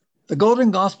The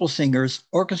Golden Gospel Singers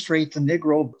orchestrate the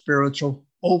Negro spiritual,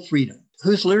 O Freedom,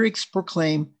 whose lyrics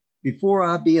proclaim, before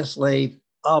I be a slave,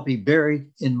 I'll be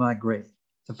buried in my grave.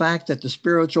 The fact that the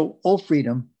spiritual, O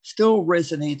Freedom, still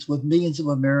resonates with millions of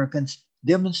Americans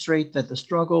demonstrate that the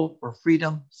struggle for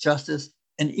freedom, justice,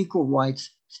 and equal rights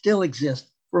still exists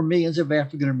for millions of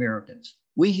African Americans.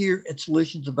 We here at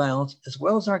Solutions to Violence, as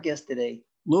well as our guest today,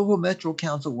 Louisville Metro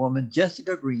Councilwoman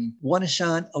Jessica Green, want to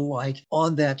shine a light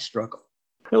on that struggle.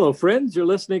 Hello, friends. You're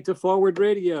listening to Forward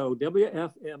Radio,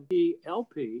 WFMP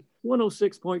LP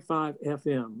 106.5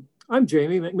 FM. I'm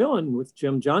Jamie McMillan with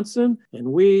Jim Johnson,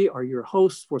 and we are your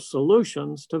hosts for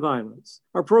Solutions to Violence.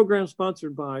 Our program is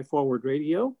sponsored by Forward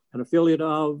Radio, an affiliate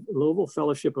of Louisville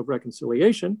Fellowship of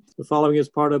Reconciliation. The following is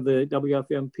part of the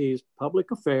WFMP's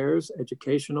public affairs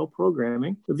educational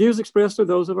programming. The views expressed are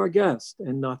those of our guests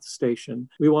and not the station.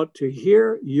 We want to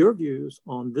hear your views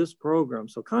on this program,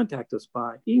 so contact us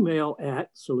by email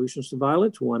at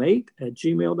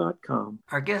solutionstoviolence18@gmail.com.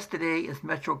 Our guest today is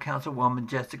Metro Councilwoman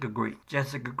Jessica Green.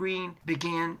 Jessica Green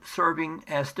began serving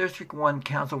as District 1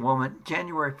 Councilwoman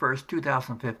January 1st,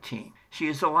 2015. She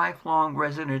is a lifelong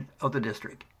resident of the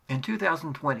district. In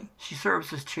 2020, she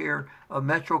serves as chair of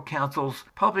Metro Council's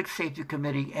Public Safety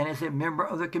Committee and is a member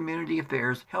of the Community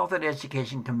Affairs, Health and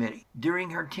Education Committee. During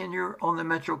her tenure on the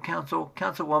Metro Council,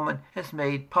 Councilwoman has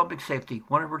made public safety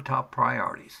one of her top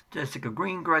priorities. Jessica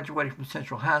Green graduated from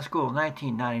Central High School in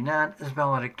 1999 as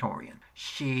valedictorian.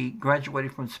 She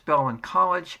graduated from Spelman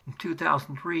College in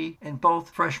 2003 and both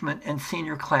freshman and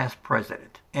senior class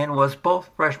president.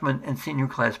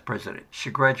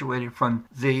 She graduated from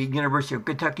the University of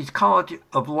Kentucky's College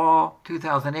of Law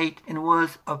 2008 and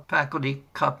was a Faculty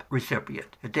Cup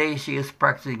recipient. Today she is a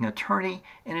practicing attorney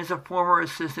and is a former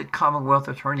assistant Commonwealth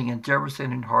attorney in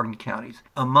Jefferson and Hardin counties.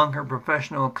 Among her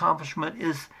professional accomplishment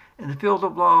is in the field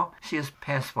of law, she is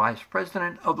past vice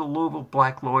president of the Louisville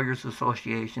Black Lawyers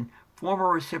Association, former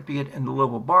recipient in the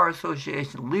Louisville Bar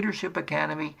Association Leadership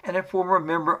Academy, and a former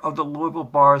member of the Louisville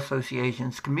Bar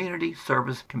Association's Community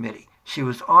Service Committee. She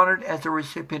was honored as a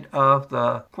recipient of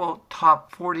the, quote,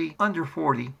 Top 40 Under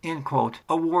 40, end quote,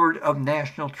 Award of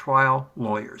National Trial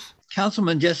Lawyers.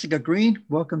 Councilman Jessica Green,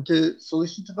 welcome to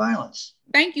Solutions to Violence.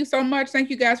 Thank you so much.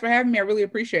 Thank you guys for having me. I really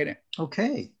appreciate it.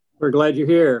 Okay. We're glad you're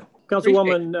here.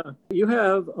 Councilwoman, you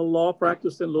have a law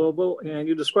practice in Louisville, and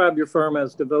you describe your firm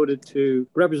as devoted to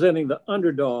representing the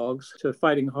underdogs, to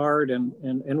fighting hard and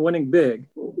winning big.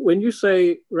 When you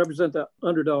say represent the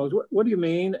underdogs, what do you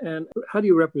mean, and how do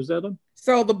you represent them?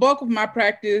 So the bulk of my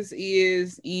practice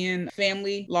is in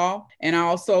family law, and I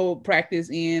also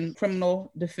practice in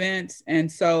criminal defense.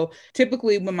 And so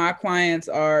typically when my clients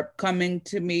are coming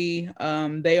to me,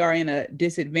 they are in a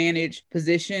disadvantaged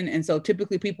position. And so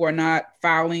typically people are not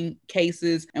filing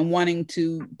cases and wanting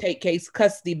to take case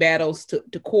custody battles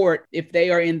to court if they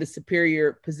are in the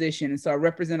superior position. And so I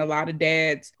represent a lot of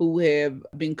dads who have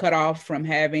been cut off from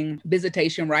having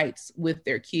visitation rights with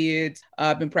their kids.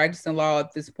 I've been practicing law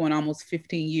at this point almost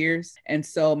 15 years. And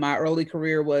so my early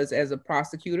career was as a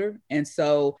prosecutor. And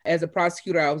so as a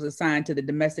prosecutor, I was assigned to the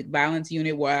domestic violence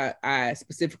unit where I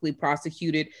specifically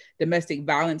prosecuted domestic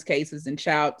violence cases and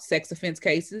child sex offense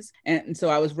cases. And so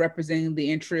I was representing the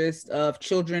interest of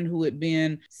children who had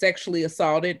been sexually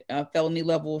assaulted, felony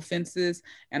level offenses,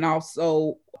 and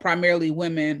also primarily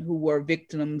women who were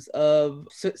victims of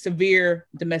severe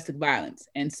domestic violence.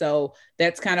 And so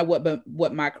that's kind of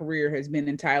what my career has been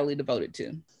entirely devoted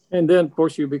to. And then, of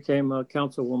course, you became a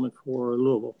councilwoman for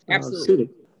Louisville Absolutely. City.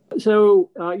 So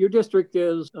your district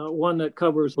is one that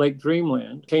covers Lake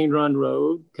Dreamland, Cane Run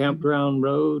Road, Campground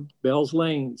Road, Bells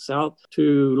Lane, south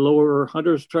to Lower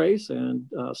Hunters Trace,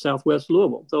 and southwest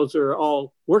Louisville. Those are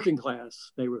all working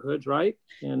class neighborhoods, right?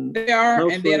 And they are,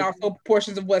 and then also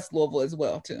portions of West Louisville as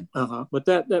well, too. But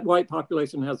that white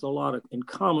population has a lot in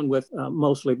common with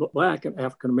mostly Black and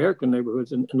African-American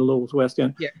neighborhoods in the Louisville's West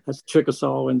End. Yeah. That's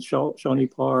Chickasaw and Shawnee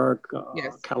Park,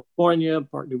 yes. California,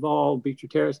 Park Duval, Beecher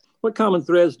Terrace. What common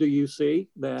threads do you see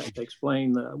that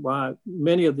explain why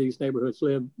many of these neighborhoods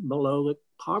live below the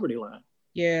poverty line?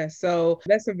 Yeah, so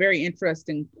that's a very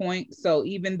interesting point. So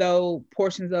even though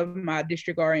portions of my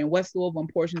district are in West Louisville and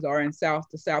portions are in South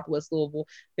to Southwest Louisville,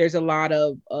 there's a lot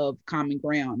of common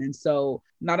ground. And so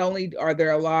not only are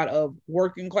there a lot of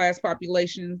working class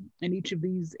population in each of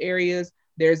these areas,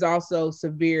 there's also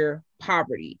severe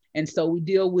poverty. And so we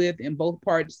deal with, in both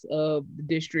parts of the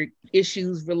district,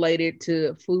 issues related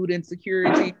to food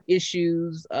insecurity,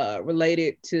 issues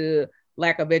related to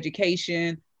lack of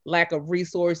education, lack of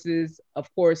resources.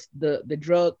 Of course, the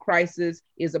drug crisis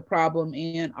is a problem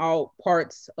in all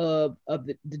parts of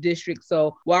the district.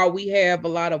 So while we have a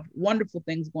lot of wonderful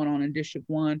things going on in District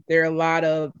 1, there are a lot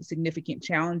of significant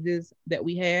challenges that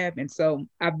we have. And so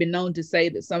I've been known to say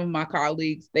that some of my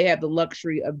colleagues, they have the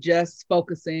luxury of just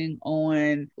focusing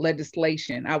on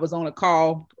legislation. I was on a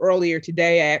call earlier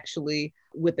today, actually,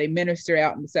 with a minister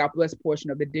out in the southwest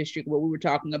portion of the district, where we were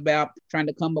talking about trying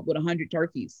to come up with 100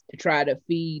 turkeys to try to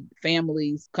feed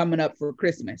families coming up for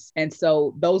Christmas. And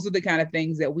so those are the kind of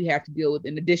things that we have to deal with,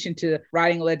 in addition to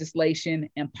writing legislation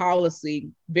and policy,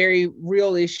 very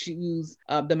real issues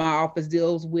that my office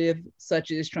deals with,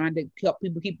 such as trying to help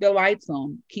people keep their lights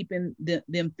on, keeping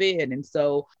them fed. And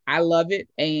so I love it.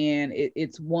 And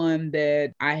it's one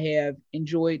that I have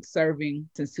enjoyed serving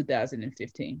since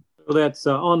 2015. So that's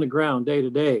on the ground, day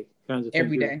to day kinds of things.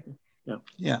 Every day.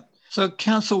 Yeah. So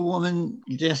Councilwoman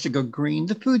Jessica Green,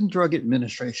 the Food and Drug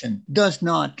Administration does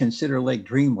not consider Lake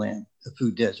Dreamland a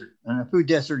food desert. And a food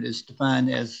desert is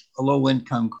defined as a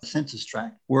low-income census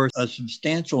tract where a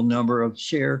substantial number of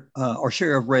share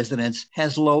of residents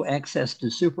has low access to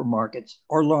supermarkets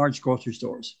or large grocery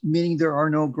stores, meaning there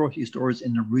are no grocery stores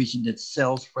in the region that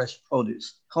sells fresh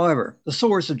produce. However, the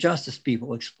Source of Justice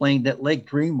people explained that Lake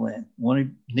Dreamland, one of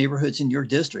the neighborhoods in your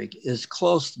district, is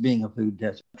close to being a food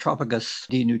desert. Tropicus,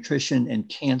 denutrition, and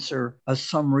cancer, a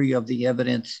summary of the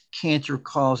evidence, cancer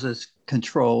causes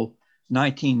control,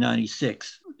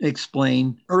 1996,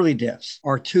 explain early deaths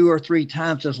are 2 or 3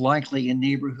 times as likely in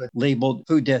neighborhoods labeled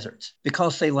food deserts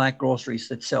because they lack groceries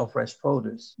that sell fresh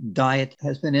produce. Diet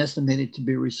has been estimated to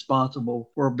be responsible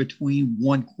for between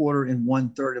 1/4 and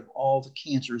 1/3 of all the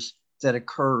cancers that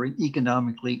occur in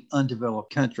economically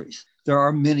undeveloped countries. There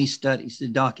are many studies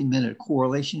that document a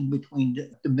correlation between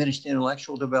diminished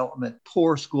intellectual development,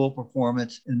 poor school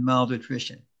performance, and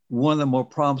malnutrition. One of the more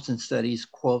promising studies,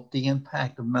 quote, the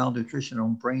impact of malnutrition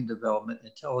on brain development,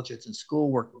 intelligence, and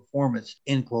schoolwork performance,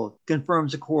 end quote,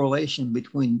 confirms a correlation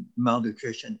between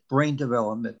malnutrition, brain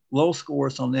development, low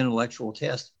scores on intellectual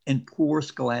tests, and poor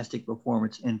scholastic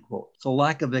performance, end quote. So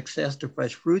lack of access to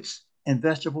fresh fruits and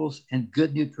vegetables and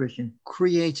good nutrition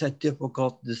creates a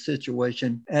difficult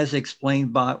situation, as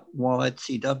explained by Wallet,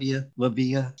 CW,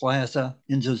 Lavia, Plaza,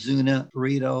 Inzazuna,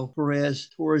 Burrito, Perez,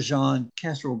 Torrejon,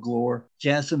 Castro Glor,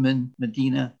 Jasmine,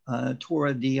 Medina,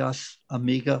 Tora Diaz,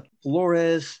 Amiga,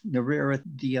 Flores, Navarra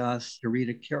Diaz,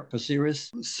 Eureka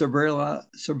Caceres, Sevilla,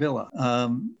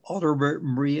 Alder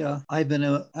Maria,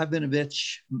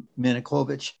 Ivanovich,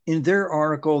 Manakovich. In their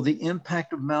article, The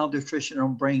Impact of Malnutrition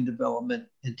on Brain Development,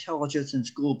 Intelligence, and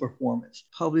School Performance,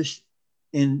 published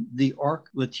in the Arc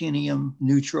Latinium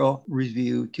Neutral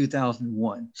Review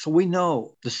 2001. So we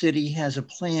know the city has a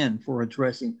plan for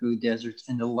addressing food deserts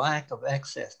and the lack of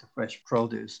access to fresh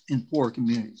produce in poor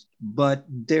communities. But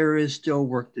there is still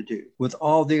work to do. With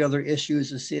all the other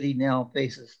issues the city now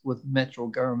faces with metro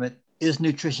government, is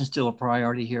nutrition still a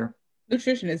priority here?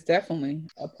 Nutrition is definitely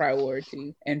a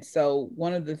priority. And so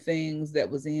one of the things that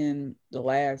was in the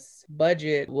last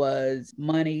budget was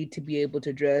money to be able to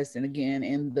address, and again,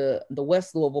 in the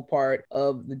West Louisville part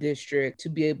of the district, to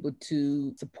be able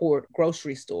to support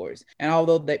grocery stores. And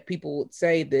although that people would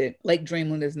say that Lake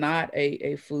Dreamland is not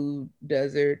a food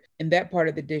desert, in that part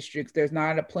of the district, there's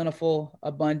not a plentiful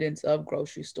abundance of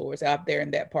grocery stores out there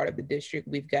in that part of the district.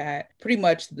 We've got pretty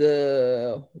much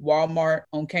the Walmart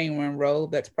on Cane Run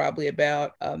Road. That's probably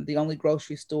about the only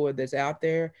grocery store that's out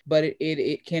there, but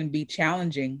it can be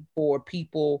challenging for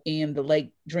people in the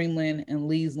Lake Dreamland and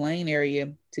Lee's Lane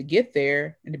area to get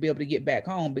there and to be able to get back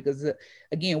home, because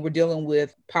again, we're dealing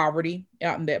with poverty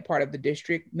out in that part of the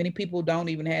district. Many people don't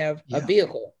even have a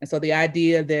vehicle. And so the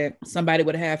idea that somebody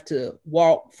would have to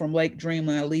walk from Lake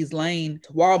Dreamland and Lee's Lane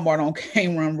to Walmart on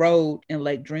Cane Run Road in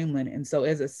Lake Dreamland. And so,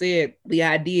 as I said, the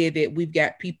idea that we've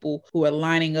got people who are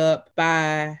lining up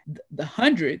by the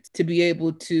hundreds to be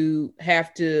able to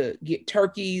have to get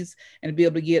turkeys and to be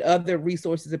able to get other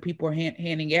resources that people are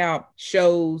handing out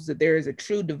shows that there is a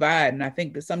true divide. And I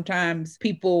think that sometimes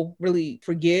people really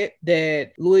forget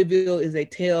that Louisville is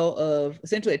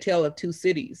essentially a tale of two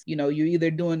cities. You know, you're either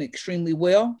doing extremely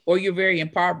well or you're very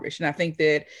impoverished. And I think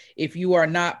that if you are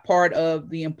not part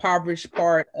of the impoverished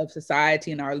part of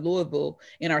society in our Louisville,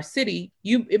 in our city,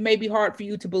 it may be hard for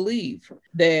you to believe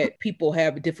that people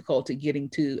have difficulty getting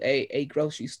to a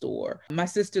grocery store. My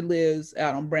sister lives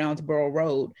out on Brownsboro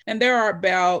Road, and there are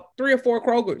about 3 or 4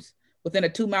 Krogers within a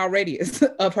 2-mile radius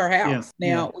of her house.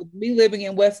 Now, with me living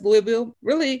in West Louisville,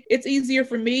 really, it's easier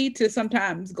for me to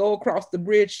sometimes go across the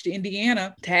bridge to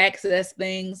Indiana to access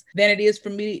things than it is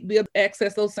for me to be able to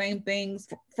access those same things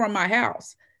from my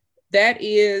house. that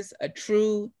is a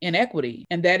true inequity.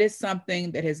 And that is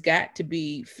something that has got to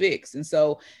be fixed. And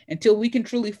so until we can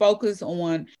truly focus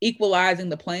on equalizing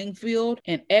the playing field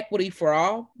and equity for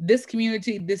all, this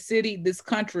community, this city, this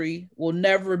country will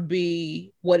never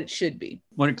be what it should be.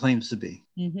 What it claims to be.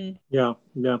 Mm-hmm. Yeah.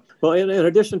 Well, in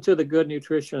addition to the good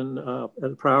nutrition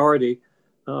as a priority,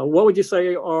 what would you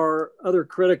say are other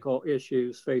critical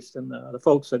issues faced in the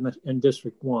folks in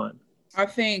District 1? I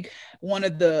think one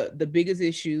of the biggest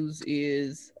issues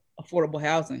is affordable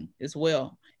housing as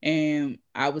well. And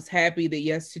I was happy that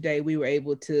yesterday we were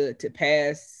able to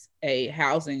pass a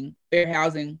fair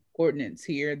housing ordinance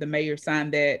here. The mayor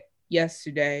signed that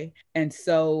yesterday. And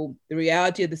so the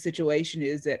reality of the situation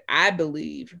is that I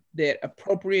believe that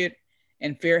appropriate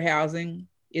and fair housing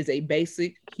is a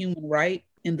basic human right,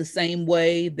 in the same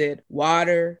way that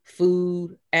water,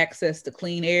 food, access to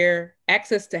clean air,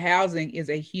 access to housing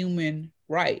is a human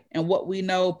right. And what we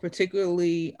know,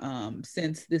 particularly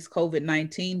since this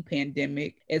COVID-19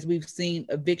 pandemic, as we've seen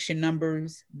eviction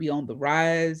numbers be on the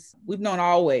rise, we've known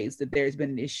always that there's been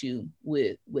an issue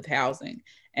with housing.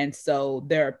 And so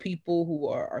there are people who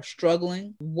are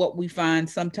struggling. What we find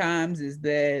sometimes is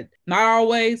that, not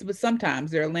always, but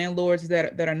sometimes there are landlords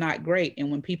that are not great.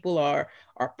 And when people are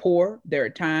poor, there are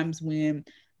times when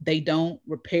they don't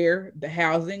repair the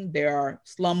housing. There are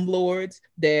slumlords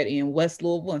that in West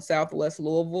Louisville and Southwest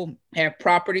Louisville have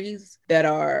properties that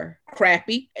are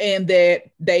crappy, and that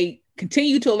they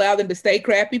continue to allow them to stay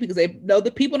crappy because they know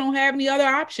that people don't have any other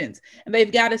options and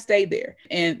they've got to stay there.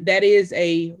 And that is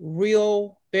a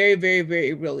real, very, very,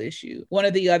 very real issue. One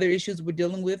of the other issues we're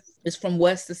dealing with is from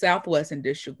west to southwest in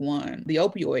District 1, the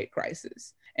opioid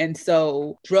crisis. And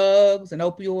so drugs and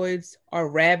opioids are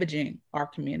ravaging our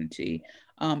community.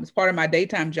 As part of my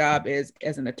daytime job as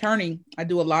an attorney, I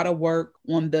do a lot of work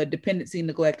on the dependency,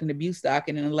 neglect, and abuse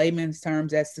docket. And in layman's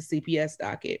terms, that's the CPS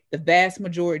docket. The vast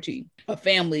majority of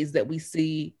families that we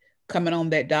see coming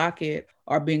on that docket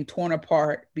are being torn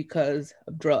apart because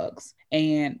of drugs.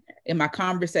 And in my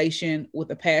conversation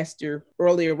with a pastor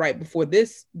earlier, right before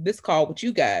this call with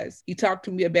you guys, he talked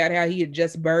to me about how he had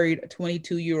just buried a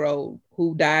 22-year-old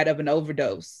who died of an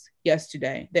overdose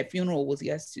yesterday. That funeral was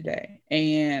yesterday.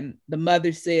 And the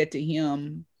mother said to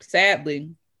him,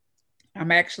 sadly, I'm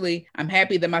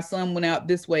happy that my son went out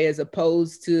this way as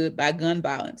opposed to by gun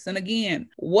violence. And again,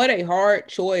 what a hard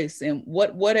choice, and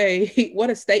what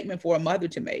a statement for a mother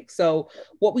to make. So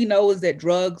what we know is that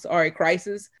drugs are a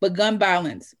crisis, but gun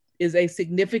violence is a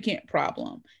significant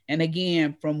problem. And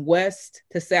again, from west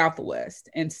to southwest.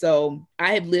 And so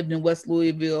I have lived in West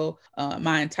Louisville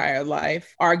my entire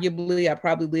life. Arguably, I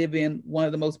probably live in one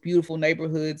of the most beautiful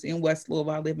neighborhoods in West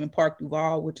Louisville. I live in Park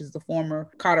Duval, which is the former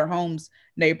Cotter Homes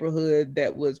neighborhood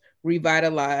that was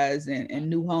revitalized and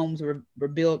new homes were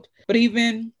built. But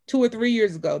even 2 or 3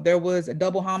 years ago, there was a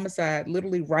double homicide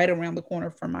literally right around the corner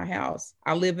from my house.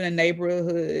 I live in a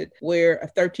neighborhood where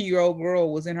a 13-year-old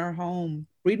girl was in her home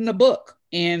reading a book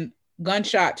and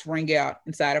gunshots rang out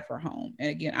inside of her home.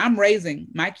 And again, I'm raising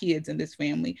my kids in this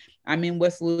family. I'm in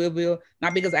West Louisville,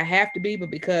 not because I have to be, but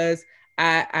because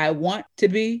I want to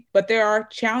be. But there are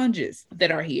challenges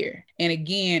that are here. And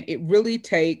again, it really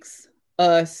takes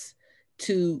us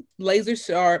to laser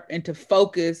sharp and to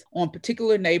focus on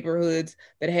particular neighborhoods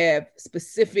that have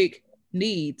specific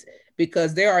needs,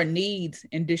 because there are needs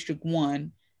in District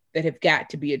 1 that have got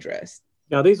to be addressed.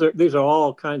 Now, these are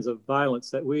all kinds of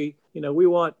violence that we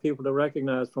want people to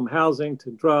recognize, from housing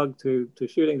to drug to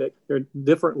shooting, that there are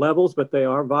different levels, but they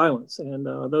are violence. And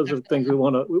those are the things we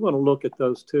want to look at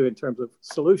those too, in terms of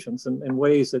solutions and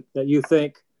ways that you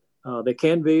think they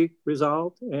can be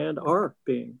resolved and are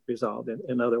being resolved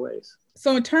in other ways.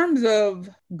 So in terms of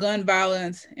gun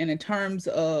violence and in terms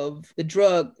of the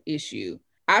drug issue,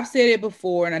 I've said it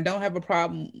before, and I don't have a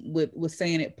problem with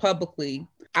saying it publicly.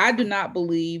 I do not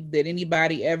believe that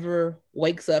anybody ever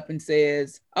wakes up and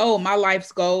says, oh, my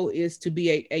life's goal is to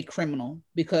be a criminal,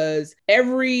 because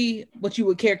what you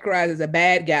would characterize as a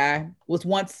bad guy was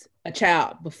once a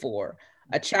child before,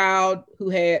 a child who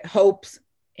had hopes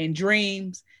and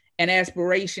dreams and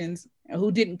aspirations, who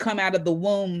didn't come out of the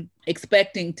womb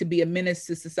expecting to be a menace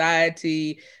to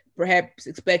society, perhaps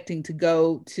expecting to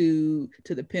go to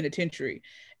the penitentiary.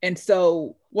 And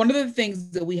so one of the things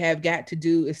that we have got to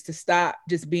do is to stop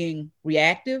just being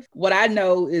reactive. What I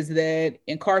know is that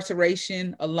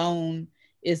incarceration alone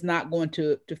is not going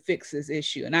to fix this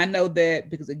issue. And I know that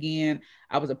because, again,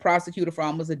 I was a prosecutor for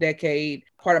almost a decade.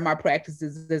 Part of my practice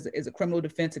is as a criminal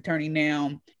defense attorney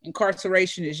now.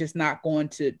 Incarceration is just not going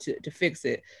to fix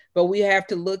it. But we have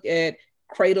to look at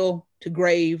cradle to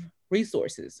grave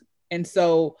resources. And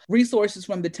so resources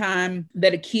from the time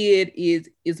that a kid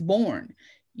is born.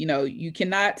 You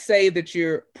cannot say that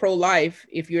you're pro-life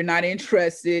if you're not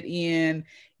interested in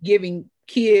giving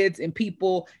kids and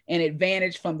people an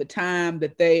advantage from the time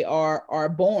that they are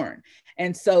born.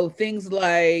 And so things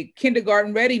like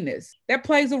kindergarten readiness, that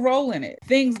plays a role in it.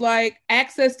 Things like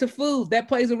access to food, that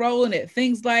plays a role in it.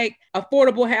 Things like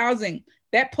affordable housing,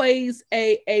 that plays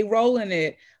a role in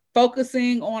it.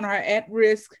 Focusing on our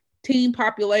at-risk teen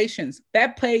populations,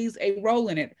 that plays a role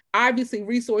in it. Obviously,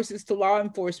 resources to law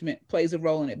enforcement plays a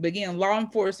role in it. But again, law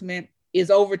enforcement is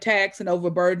overtaxed and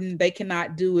overburdened. They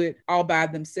cannot do it all by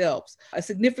themselves. A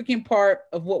significant part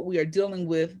of what we are dealing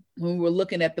with when we're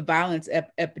looking at the violence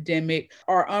epidemic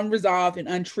are unresolved and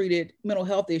untreated mental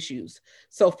health issues.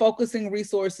 So focusing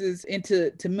resources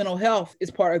into mental health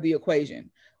is part of the equation.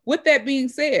 With that being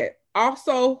said,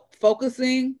 also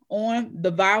focusing on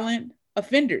the violent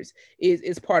offenders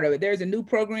is part of it. There's a new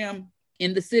program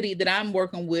in the city that I'm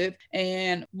working with.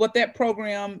 And what that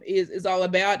program is all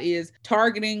about is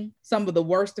targeting some of the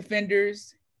worst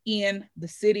offenders in the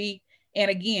city.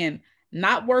 And again,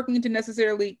 not working to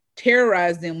necessarily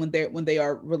terrorize them when they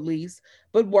are released,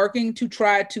 but working to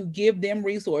try to give them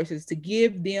resources, to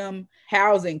give them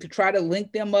housing, to try to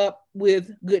link them up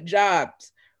with good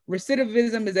jobs.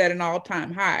 Recidivism is at an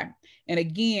all-time high. And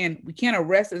again, we can't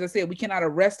arrest, as I said, we cannot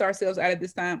arrest ourselves out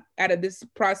of this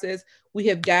process. We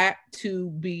have got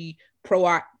to be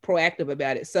proactive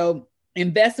about it. So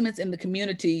investments in the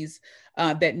communities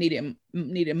that need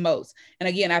it most. And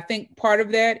again, I think part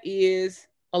of that is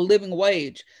a living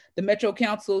wage. The Metro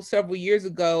Council several years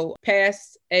ago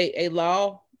passed a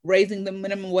law raising the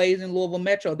minimum wage in Louisville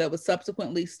Metro that was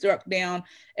subsequently struck down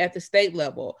at the state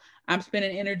level. I'm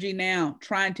spending energy now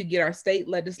trying to get our state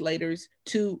legislators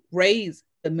to raise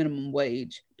the minimum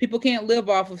wage. People can't live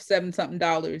off of $7-something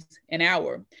an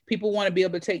hour. People want to be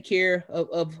able to take care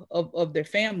of their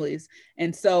families.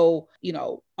 And so,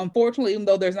 unfortunately, even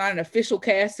though there's not an official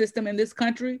caste system in this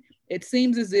country, it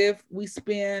seems as if we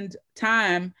spend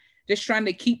time just trying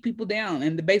to keep people down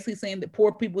and basically saying that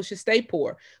poor people should stay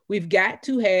poor. We've got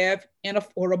to have an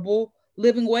affordable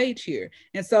living wage here.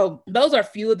 And so those are a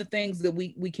few of the things that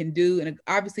we can do. And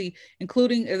obviously,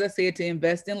 including, as I said, to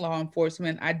invest in law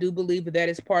enforcement. I do believe that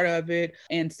is part of it.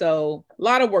 And so a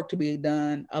lot of work to be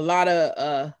done, a lot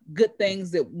of good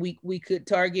things that we could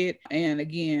target. And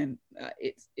again,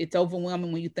 it's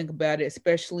overwhelming when you think about it,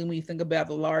 especially when you think about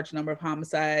the large number of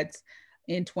homicides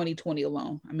in 2020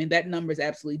 alone. I mean, that number is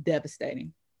absolutely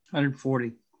devastating.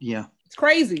 140. Yeah. It's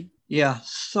crazy. Yeah.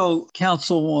 So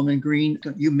Councilwoman Green,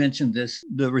 you mentioned this,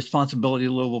 the responsibility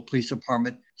of the Louisville Police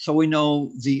Department. So we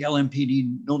know the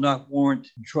LMPD no not warrant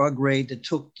drug raid that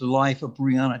took the life of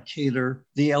Breonna Taylor.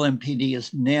 The LMPD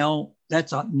is now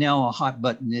a hot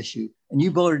button issue. And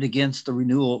you voted against the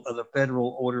renewal of the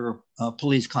federal order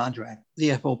police contract,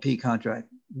 the FOP contract.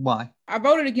 Why? I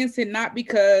voted against it not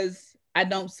because I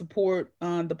don't support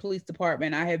the police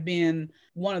department. I have been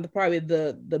one of probably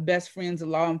the best friends that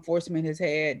law enforcement has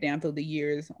had down through the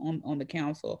years on the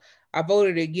council. I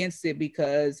voted against it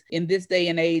because in this day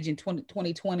and age, in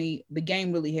 2020, the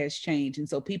game really has changed. And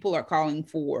so people are calling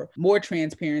for more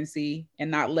transparency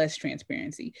and not less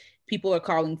transparency. People are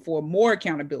calling for more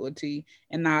accountability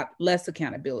and not less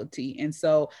accountability. And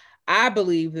so I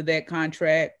believe that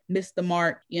contract missed the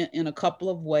mark in a couple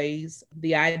of ways.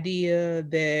 The idea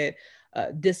that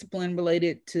discipline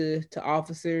related to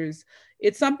officers,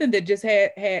 it's something that just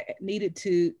had needed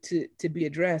to be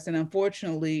addressed. And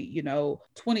unfortunately,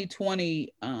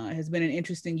 2020 has been an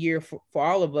interesting year for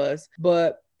all of us.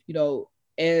 But,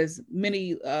 as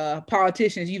many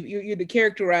politicians, you're either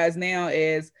characterized now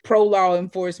as pro-law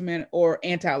enforcement or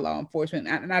anti-law enforcement.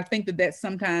 And I think that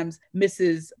sometimes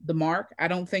misses the mark. I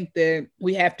don't think that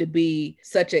we have to be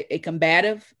such a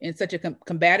combative in such a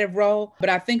combative role. But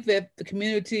I think that the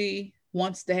community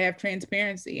wants to have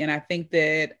transparency. And I think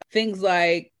that things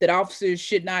like that officers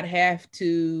should not have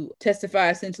to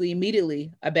testify essentially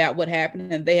immediately about what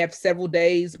happened. And they have several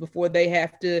days before they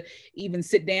have to even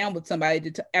sit down with somebody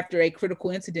after a critical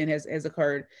incident has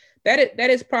occurred. That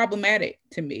is problematic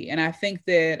to me. And I think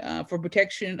that for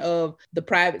protection of the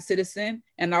private citizen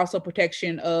and also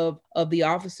protection of the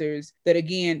officers, that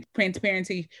again,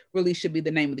 transparency really should be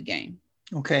the name of the game.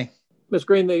 Okay. Ms.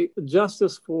 Green, the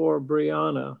Justice for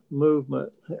Breonna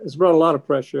movement has brought a lot of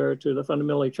pressure to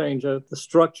fundamentally change the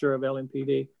structure of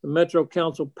LMPD. The Metro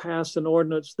Council passed an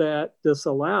ordinance that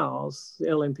disallows the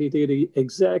LMPD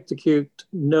to execute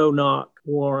no-knock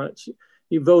warrants.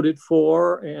 You voted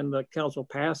for, and the council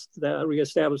passed the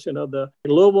reestablishment of the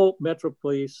Louisville Metro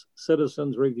Police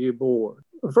Citizens Review Board.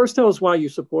 First, tell us why you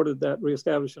supported that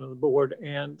reestablishment of the board,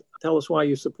 and tell us why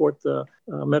you support the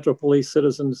Metro Police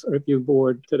Citizens Review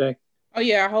Board today. Oh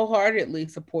yeah, I wholeheartedly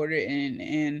support it.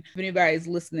 And if anybody's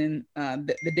listening,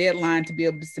 the deadline to be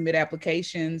able to submit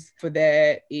applications for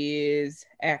that is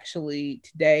actually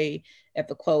today at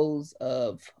the close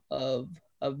of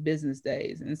business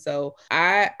days. And so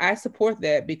I support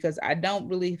that because I don't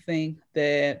really think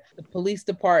that the police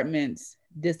department's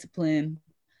discipline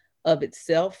of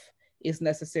itself is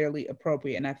necessarily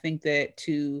appropriate. And I think that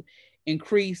to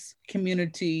increase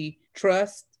community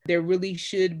trust, there really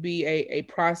should be a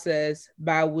process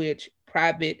by which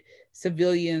private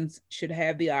civilians should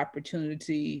have the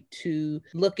opportunity to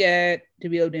look at, to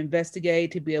be able to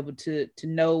investigate, to be able to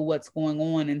know what's going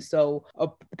on. And so a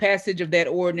passage of that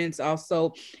ordinance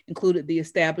also included the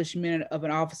establishment of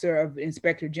an officer of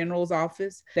Inspector General's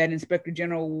office. That Inspector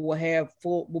General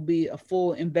will be a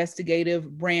full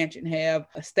investigative branch and have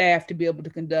a staff to be able to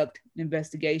conduct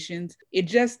investigations. It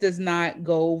just does not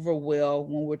go over well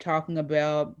when we're talking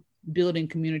about building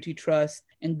community trust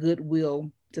and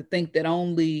goodwill, to think that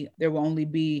there will only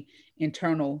be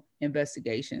internal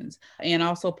investigations. And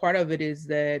also part of it is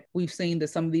that we've seen that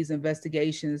some of these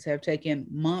investigations have taken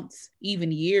months, even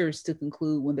years to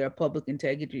conclude when they're public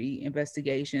integrity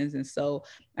investigations. And so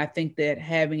I think that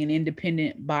having an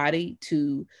independent body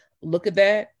to look at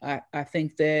that, I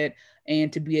think that,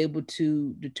 and to be able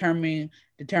to determine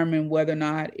whether or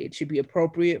not it should be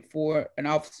appropriate for an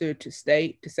officer to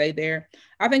stay there.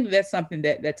 I think that's something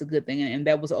that's a good thing. And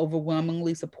that was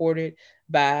overwhelmingly supported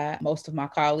by most of my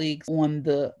colleagues on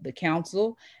the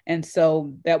council. And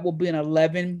so that will be an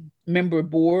 11-member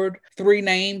board. 3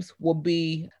 names will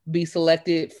be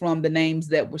selected from the names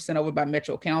that were sent over by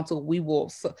Metro Council. We will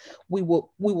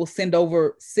send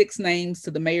over 6 names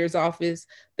to the mayor's office.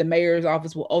 The mayor's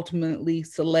office will ultimately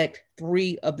select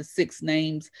 3 of the 6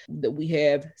 names that we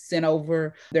have sent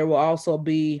over. There will also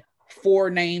be 4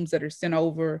 names that are sent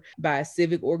over by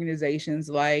civic organizations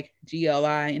like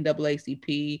GLI,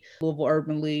 NAACP, Louisville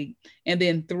Urban League, and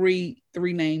then three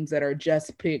names that are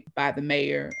just picked by the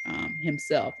mayor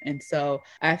himself. And so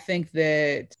I think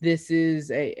that this is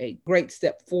a great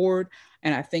step forward.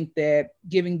 And I think that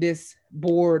giving this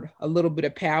board a little bit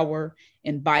of power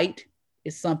and bite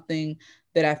is something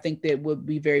that I think that would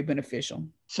be very beneficial.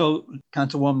 So,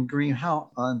 Councilwoman Green,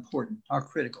 how important, how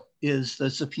critical is the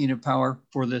subpoena power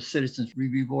for the Citizens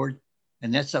Review Board?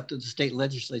 And that's up to the state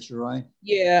legislature, right?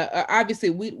 Yeah, obviously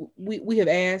we have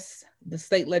asked the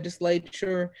state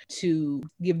legislature to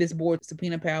give this board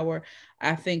subpoena power.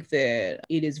 I think that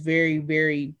it is very,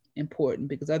 very important,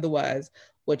 because otherwise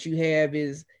what you have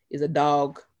is a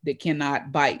dog that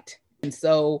cannot bite. And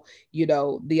so,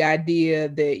 the idea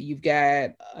that you've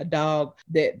got a dog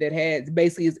that has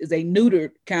basically is a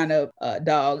neutered kind of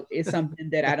dog is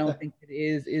something that I don't think that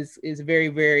is very,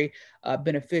 very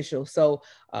beneficial. So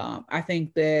I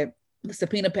think that the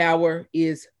subpoena power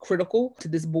is critical to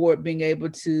this board being able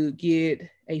to get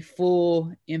a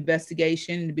full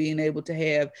investigation, being able to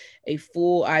have a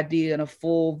full idea and a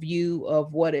full view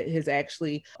of what it has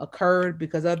actually occurred,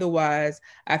 because otherwise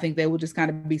I think they will just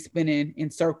kind of be spinning in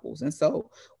circles. And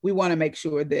so we want to make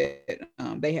sure that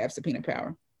they have subpoena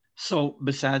power. So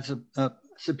besides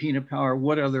subpoena power,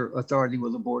 what other authority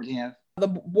will the board have? The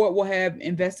board will have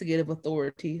investigative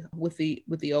authority with the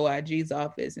OIG's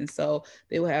office. And so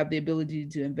they will have the ability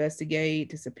to investigate,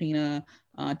 to subpoena,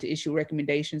 to issue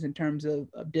recommendations in terms of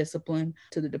discipline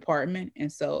to the department.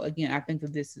 And so, again, I think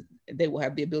that they will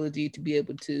have the ability to be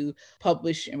able to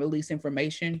publish and release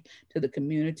information to the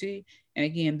community. And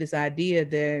again, this idea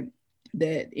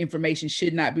that information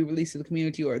should not be released to the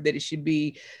community, or that it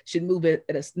should move at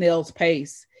a snail's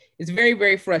pace, is very,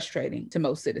 very frustrating to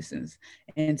most citizens.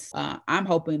 And I'm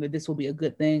hoping that this will be a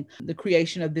good thing. The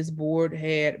creation of this board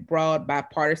had broad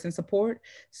bipartisan support.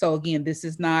 So again, this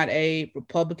is not a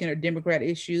Republican or Democrat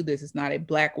issue. This is not a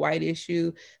black-white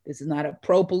issue. This is not a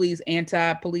pro-police,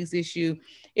 anti-police issue.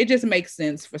 It just makes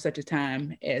sense for such a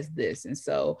time as this. And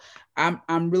so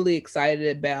I'm really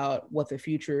excited about what the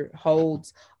future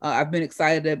holds. I've been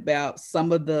excited about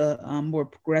some of the more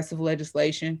progressive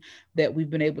legislation that we've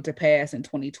been able to pass in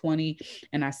 2020.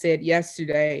 And I said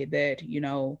yesterday that,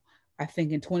 I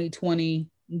think in 2020,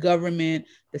 government,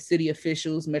 the city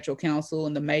officials, Metro Council,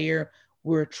 and the mayor,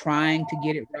 we're trying to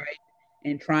get it right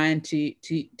and trying to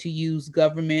use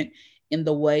government in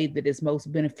the way that is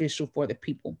most beneficial for the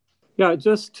people. Yeah,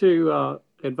 just to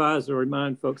advise or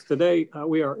remind folks, today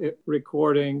we are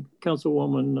recording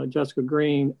Councilwoman Jessica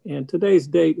Green, and today's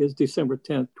date is December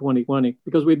 10th, 2020,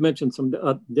 because we'd mentioned some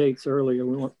dates earlier.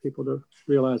 We want people to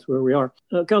realize where we are.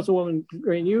 Councilwoman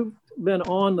Green, you been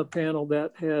on the panel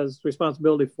that has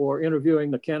responsibility for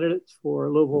interviewing the candidates for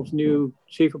Louisville's new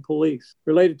chief of police.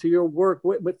 Related to your work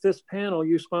with this panel,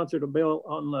 you sponsored a bill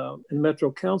on in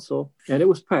Metro Council, and it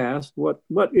was passed. What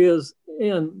is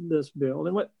in this bill,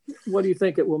 and what do you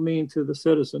think it will mean to the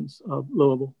citizens of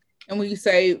Louisville? And when you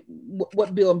say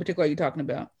what bill in particular are you talking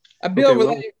about? A bill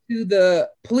related to the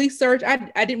police search.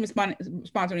 I didn't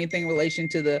sponsor anything in relation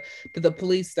to the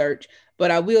police search, but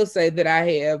I will say that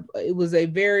it was a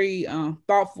very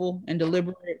thoughtful and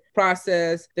deliberate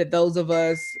process that those of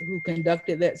us who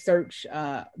conducted that search,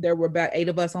 there were about 8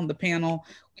 of us on the panel.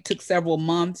 It took several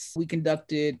months. We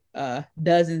conducted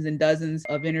dozens and dozens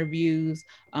of interviews.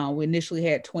 We initially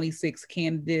had 26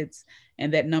 candidates,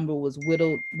 and that number was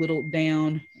whittled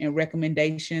down, and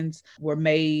recommendations were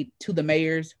made to the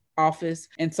mayor's office.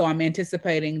 And so I'm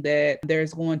anticipating that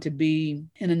there's going to be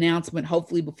an announcement,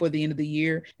 hopefully before the end of the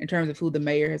year, in terms of who the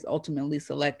mayor has ultimately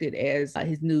selected as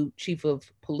his new chief of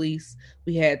police.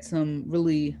 We had some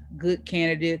really good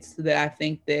candidates that I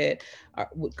think that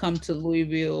would come to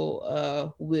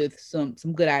Louisville with some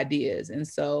good ideas. And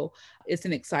so it's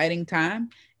an exciting time.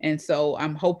 And so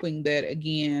I'm hoping that,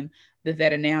 again,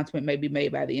 that announcement may be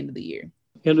made by the end of the year.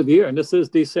 End of the year. And this is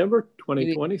December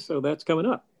 2020. So that's coming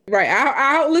up. Right.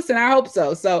 I listen, I hope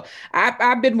so. So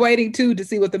I've been waiting to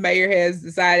see what the mayor has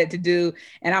decided to do.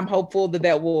 And I'm hopeful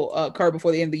that will occur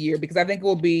before the end of the year, because I think it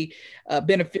will be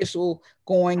beneficial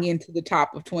going into the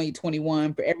top of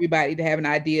 2021 for everybody to have an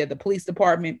idea, the police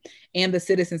department and the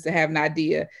citizens to have an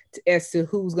idea as to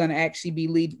who's going to actually be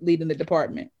leading the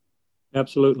department.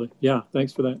 Absolutely. Yeah.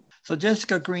 Thanks for that. So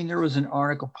Jessica Green, there was an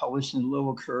article published in the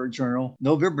Louisville Courier-Journal,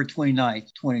 November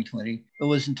 29th, 2020. It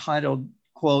was entitled,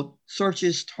 quote,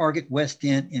 "Searches Target West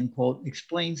End," end quote,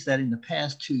 explains that in the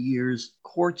past 2 years,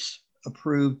 courts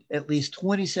approved at least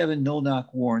 27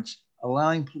 no-knock warrants,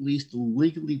 allowing police to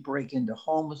legally break into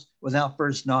homes without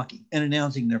first knocking and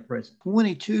announcing their presence.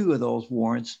 22 of those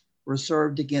warrants were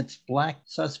served against Black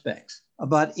suspects,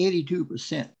 about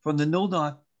 82%. From the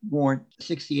no-knock warrant,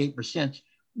 68%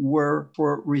 were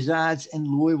for resides in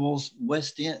Louisville's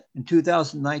West End. In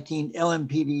 2019,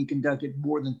 LMPD conducted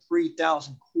more than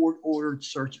 3,000 court-ordered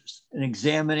searches. An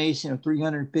examination of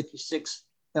 356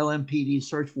 LMPD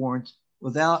search warrants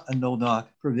without a no-knock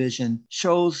provision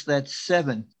shows that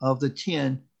 7 of the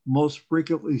 10 most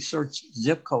frequently searched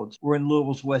zip codes were in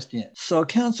Louisville's West End. So,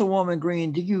 Councilwoman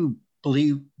Green, do you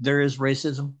believe there is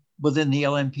racism within the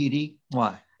LMPD?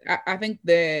 Why? I think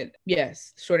that,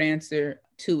 yes, short answer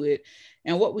to it.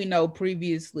 And what we know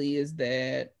previously is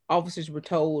that officers were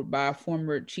told by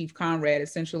former Chief Conrad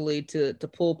essentially to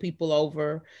pull people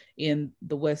over in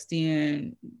the West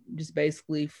End, just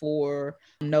basically for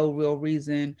no real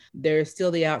reason. There's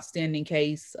still the outstanding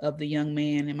case of the young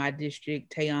man in my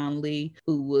district, Tayon Lee,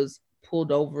 who was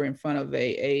pulled over in front of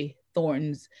a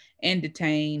Thornton's and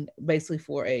detained basically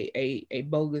for a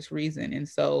bogus reason. And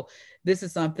so this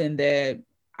is something that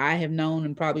I have known,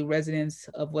 and probably residents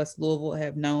of West Louisville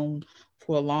have known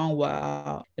for a long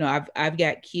while. You know, I've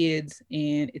got kids,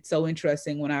 and it's so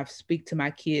interesting when I speak to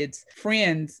my kids'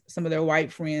 friends, some of their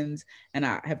white friends, and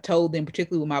I have told them,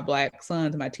 particularly with my Black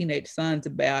sons, my teenage sons,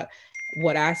 about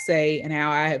what I say and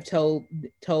how I have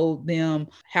told them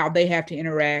how they have to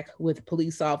interact with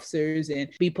police officers and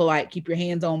be polite, keep your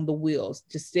hands on the wheels,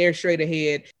 just stare straight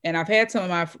ahead. And I've had some of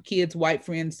my kids' white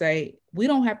friends say, we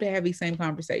don't have to have these same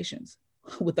conversations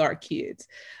with our kids,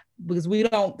 because we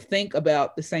don't think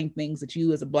about the same things that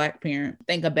you as a Black parent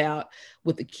think about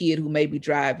with a kid who may be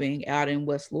driving out in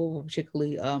West Louisville,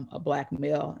 particularly a Black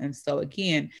male. And so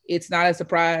again, it's not a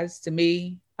surprise to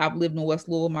me. I've lived in West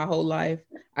Louisville my whole life.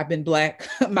 I've been Black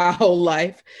my whole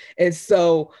life. And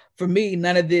so for me,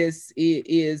 none of this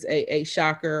is a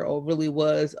shocker or really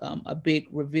was a big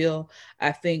reveal.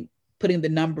 I think putting the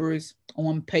numbers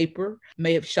on paper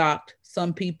may have shocked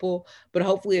some people, but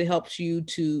hopefully it helps you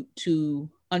to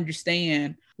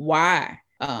understand why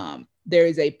there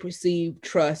is a perceived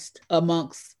trust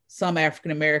amongst some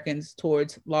African Americans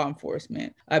towards law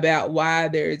enforcement, about why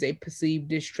there is a perceived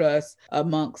distrust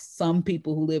amongst some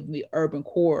people who live in the urban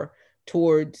core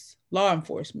towards law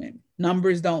enforcement.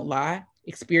 Numbers don't lie.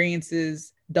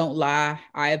 Experiences don't lie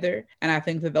either. And I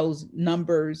think that those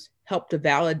numbers help to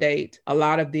validate a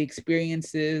lot of the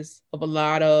experiences of a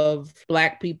lot of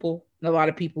Black people and a lot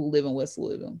of people who live in West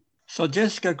Louisville. So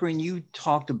Jessica Green, you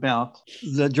talked about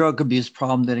the drug abuse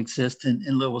problem that exists in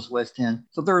Louisville's West End.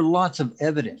 So there are lots of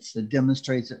evidence that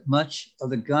demonstrates that much of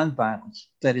the gun violence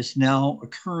that is now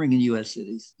occurring in U.S.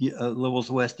 cities,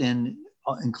 Louisville's West End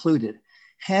included,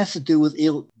 has to do with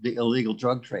the illegal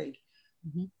drug trade.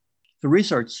 Mm-hmm. The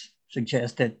research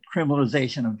suggests that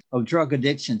criminalization of drug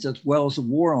addictions as well as the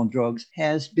war on drugs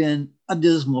has been a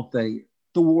dismal failure.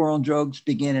 The war on drugs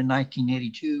began in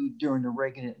 1982 during the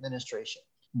Reagan administration.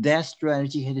 That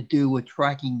strategy had to do with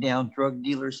tracking down drug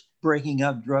dealers, breaking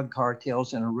up drug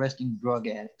cartels, and arresting drug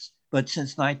addicts. But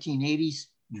since 1980s,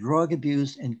 drug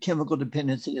abuse and chemical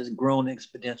dependency has grown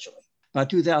exponentially. By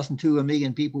 2002, 1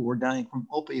 million people were dying from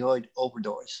opioid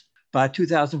overdose. By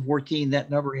 2014, that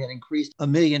number had increased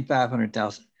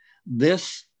 1,500,000.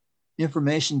 This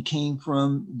information came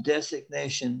from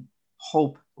designation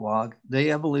HOPE blog,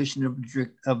 The Evolution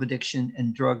of Addiction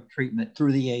and Drug Treatment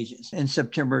Through the Ages, in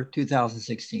September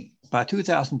 2016. By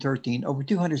 2013, over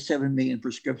 207 million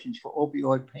prescriptions for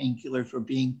opioid painkillers were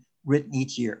being written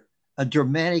each year, a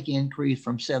dramatic increase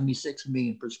from 76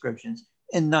 million prescriptions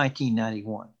in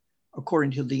 1991,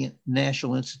 according to the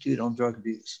National Institute on Drug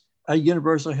Abuse. A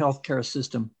universal health care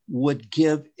system would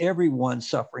give everyone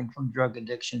suffering from drug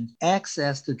addiction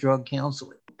access to drug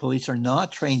counseling. Police are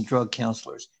not trained drug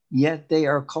counselors, yet they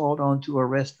are called on to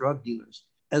arrest drug dealers,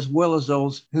 as well as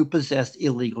those who possess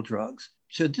illegal drugs.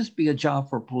 Should this be a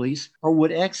job for police, or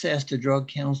would access to drug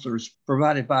counselors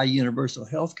provided by a universal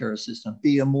health care system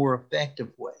be a more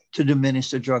effective way to diminish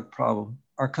the drug problem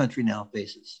our country now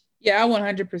faces? Yeah, I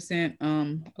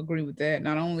 100% agree with that.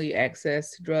 Not only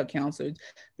access to drug counselors,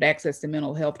 but access to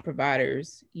mental health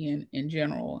providers in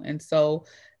general. And so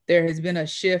there has been a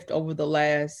shift over the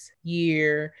last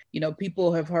year.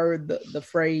 People have heard the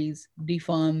phrase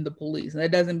defund the police. And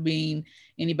that doesn't mean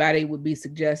anybody would be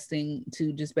suggesting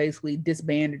to just basically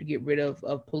disband or to get rid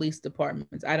of police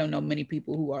departments. I don't know many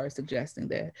people who are suggesting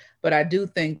that, but I do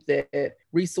think that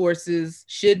resources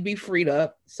should be freed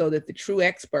up so that the true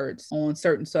experts on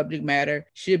certain subject matter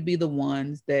should be the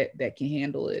ones that can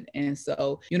handle it. And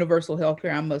so universal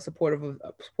healthcare, I'm a supporter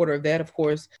of that. Of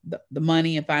course, the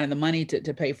money and finding the money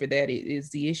to pay for that is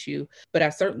the issue. But I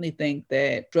certainly think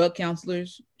that drug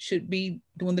counselors should be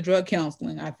doing the drug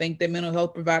counseling. I think that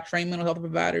trained mental health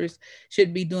providers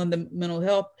should be doing the mental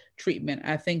health treatment.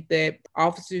 I think that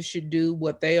officers should do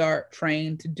what they are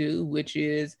trained to do, which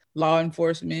is law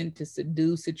enforcement, to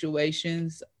subdue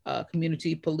situations,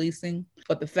 community policing.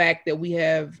 But the fact that we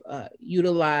have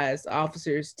utilized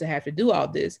officers to have to do all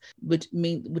this, which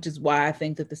is why I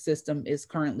think that the system is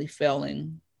currently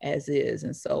failing as is.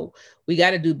 And so we got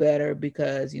to do better,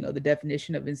 because, the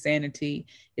definition of insanity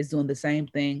is doing the same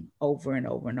thing over and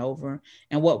over and over.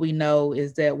 And what we know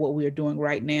is that what we are doing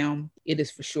right now, it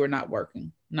is for sure not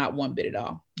working, not one bit at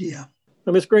all. Yeah.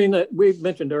 Ms. Green, we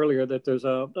mentioned earlier that there's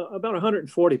about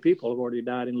 140 people have already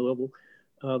died in Louisville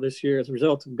this year as a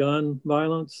result of gun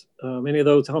violence. Many of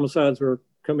those homicides were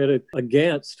committed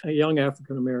against young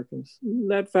African Americans.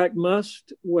 That fact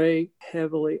must weigh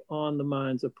heavily on the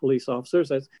minds of police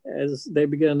officers as they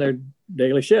begin their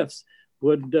daily shifts.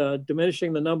 Would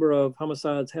diminishing the number of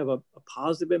homicides have a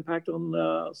positive impact on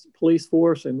the police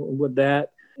force? And would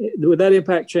that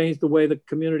impact change the way the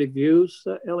community views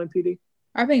LMPD?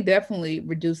 I think definitely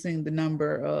reducing the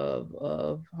number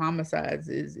of homicides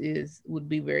would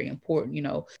be very important.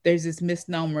 There's this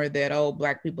misnomer that,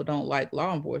 Black people don't like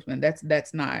law enforcement.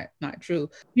 That's not true.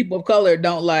 People of color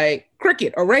don't like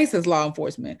cricket or racist law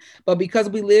enforcement. But because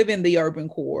we live in the urban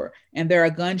core and there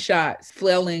are gunshots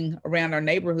flailing around our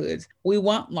neighborhoods, we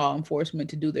want law enforcement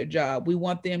to do their job. We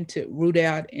want them to root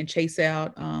out and chase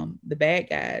out the bad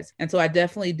guys. And so I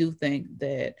definitely do think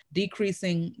that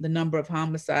decreasing the number of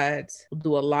homicides will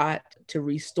do a lot to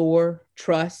restore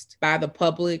trust by the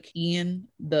public in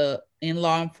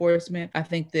law enforcement. I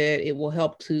think that it will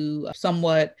help to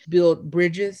somewhat build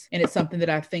bridges, and it's something that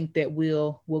I think that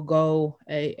will go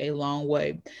a long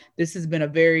way. This has been a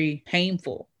very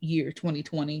painful year,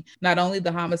 2020, not only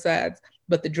the homicides,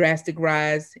 but the drastic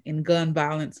rise in gun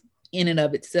violence in and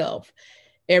of itself.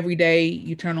 Every day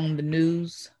you turn on the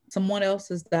news, someone else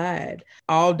has died.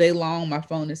 All day long, my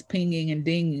phone is pinging and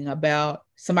dinging about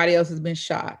somebody else has been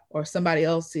shot or somebody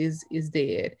else is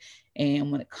dead.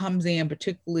 And when it comes in,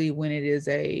 particularly when it is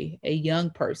a young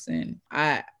person,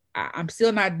 I'm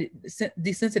still not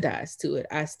desensitized to it.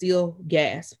 I still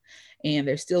gasp, and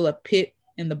there's still a pit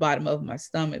in the bottom of my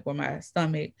stomach where my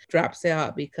stomach drops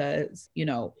out, because,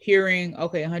 hearing,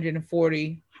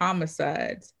 140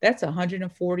 homicides, that's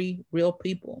 140 real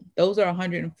people. Those are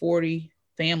 140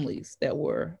 families that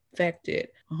were affected,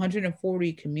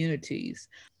 140 communities,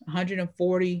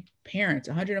 140 parents,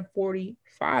 140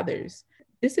 fathers.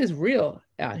 This is real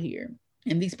out here.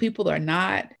 And these people are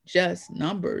not just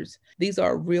numbers. These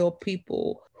are real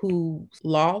people whose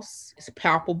loss is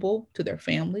palpable to their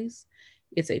families.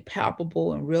 It's a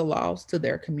palpable and real loss to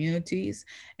their communities.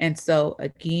 And so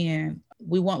again,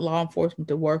 we want law enforcement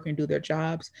to work and do their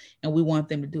jobs, and we want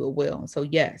them to do it well. And so,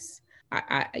 yes,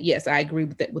 I agree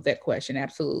with that question.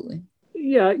 Absolutely.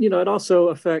 Yeah, it also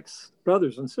affects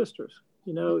brothers and sisters,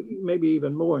 maybe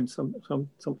even more in some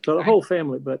so the whole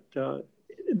family. But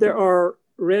there are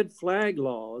red flag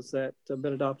laws that have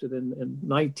been adopted in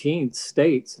 19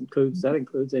 states,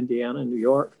 includes Indiana and New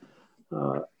York.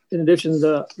 In addition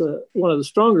to one of the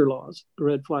stronger laws, the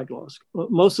red flag laws.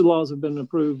 Most of the laws have been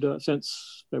approved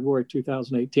since February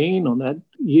 2018. On that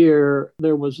year,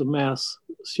 there was a mass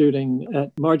shooting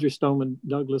at Marjorie Stoneman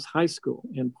Douglas High School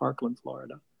in Parkland,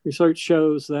 Florida.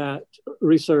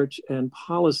 Research and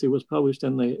policy was published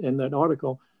in that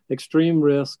article, Extreme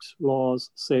Risks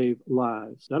Laws Save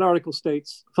Lives. That article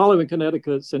states, following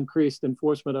Connecticut's increased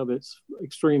enforcement of its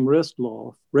extreme risk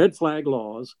law, red flag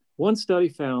laws, one study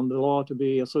found the law to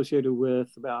be associated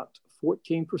with about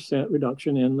 14%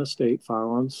 reduction in the state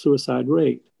firearms suicide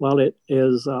rate. While it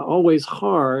is always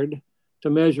hard to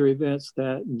measure events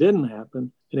that didn't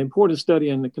happen, an important study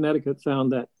in Connecticut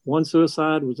found that one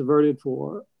suicide was averted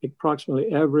for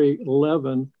approximately every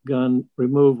 11 gun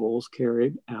removals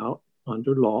carried out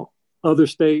under law. Other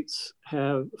states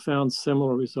have found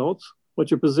similar results.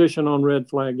 What's your position on red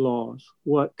flag laws?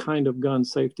 What kind of gun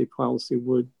safety policy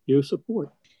would you support?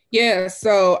 Yeah,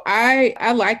 so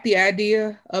I like the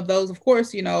idea of those. Of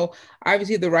course,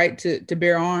 obviously the right to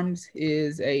bear arms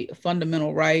is a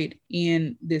fundamental right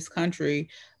in this country.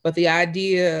 But the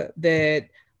idea that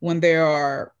when there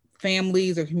are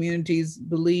families or communities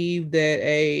believe that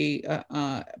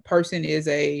a person is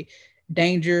a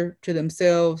danger to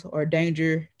themselves or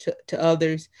danger to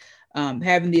others,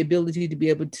 having the ability to be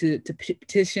able to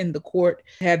petition the court,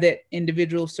 have that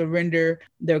individual surrender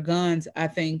their guns, I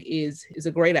think is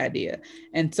a great idea.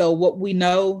 And so what we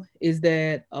know is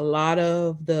that a lot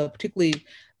of particularly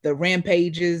the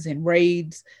rampages and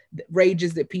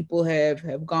rages that people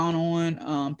have gone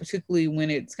on, particularly when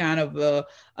it's kind of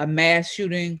a mass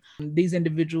shooting. These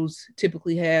individuals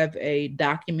typically have a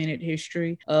documented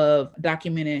history of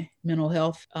documented mental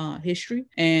health history,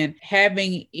 and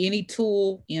having any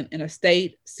tool in a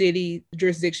state, city,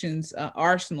 jurisdiction's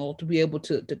arsenal to be able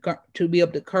to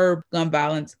curb gun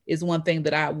violence is one thing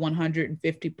that I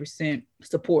 150%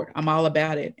 support. I'm all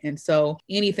about it. And so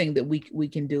anything that we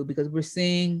can do, because we're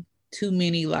seeing too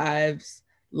many lives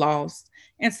lost,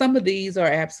 and some of these are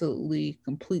absolutely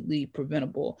completely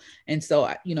preventable. And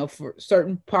so for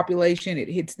certain population, it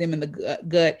hits them in the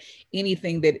gut,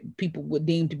 anything that people would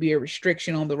deem to be a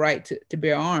restriction on the right to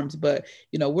bear arms. But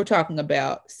we're talking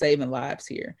about saving lives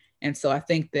here. And so I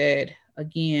think that,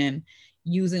 again,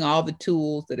 using all the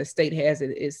tools that a state has at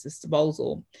its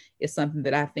disposal is something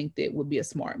that I think that would be a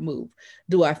smart move.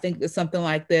 Do I think that something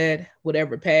like that would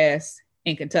ever pass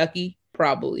in Kentucky?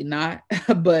 Probably not,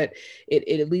 but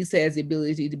it at least has the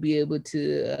ability to be able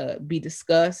to be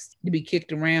discussed, to be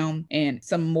kicked around. And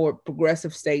some more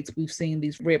progressive states, we've seen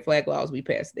these red flag laws be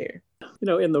passed there.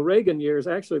 In the Reagan years,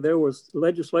 actually, there was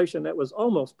legislation that was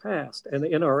almost passed, and the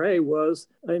NRA was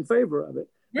in favor of it.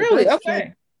 Really?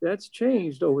 Okay. That's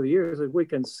changed over the years, as we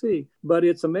can see. But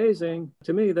it's amazing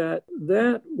to me that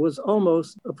was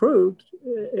almost approved.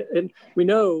 And we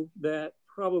know that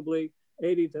probably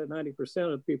 80 to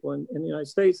 90% of people in the United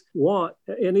States want,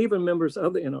 and even members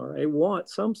of the NRA want,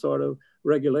 some sort of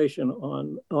regulation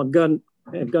on gun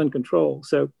and gun control.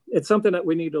 So it's something that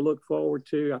we need to look forward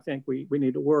to. I think we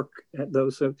need to work at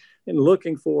those and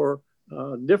looking for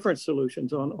different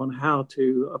solutions on how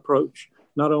to approach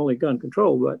not only gun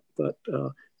control, but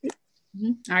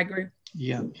I agree.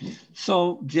 Yeah.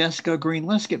 So, Jessica Green,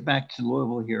 let's get back to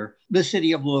Louisville here. The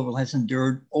city of Louisville has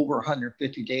endured over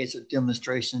 150 days of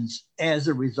demonstrations as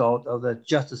a result of the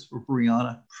Justice for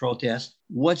Breonna protest.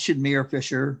 What should Mayor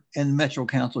Fisher and the Metro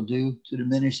Council do to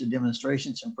diminish the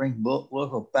demonstrations and bring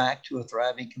Louisville back to a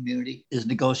thriving community? Is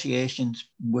negotiations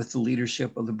with the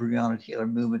leadership of the Breonna Taylor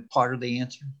movement part of the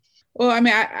answer? Well, I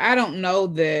mean, I don't know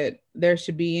that there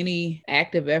should be any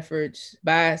active efforts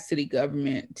by city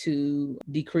government to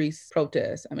decrease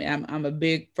protests. I mean, I'm a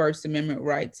big First Amendment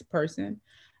rights person.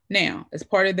 Now, as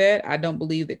part of that, I don't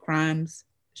believe that crimes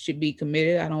should be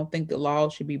committed. I don't think the law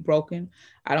should be broken.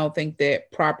 I don't think that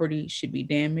property should be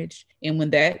damaged. And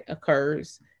when that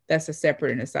occurs, that's a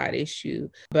separate and aside issue.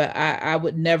 But I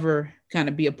would never kind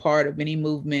of be a part of any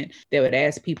movement that would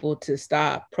ask people to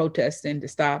stop protesting, to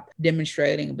stop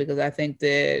demonstrating, because I think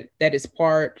that is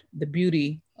the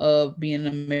beauty of being an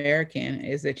American,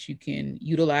 is that you can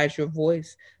utilize your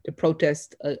voice to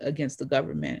protest against the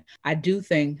government. I do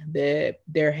think that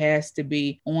there has to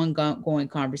be ongoing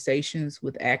conversations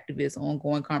with activists,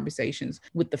 ongoing conversations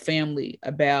with the family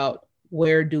about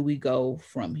where do we go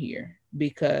from here.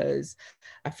 because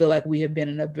I feel like we have been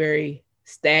in a very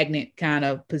stagnant kind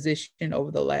of position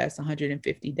over the last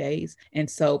 150 days. And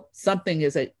so something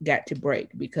has got to break,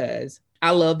 because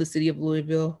I love the city of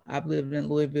Louisville. I've lived in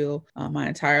Louisville my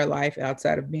entire life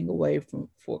outside of being away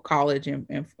for college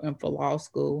and for law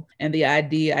school. And the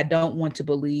idea, I don't want to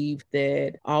believe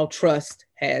that all trust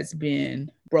has been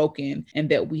broken and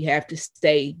that we have to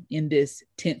stay in this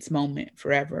tense moment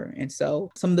forever. And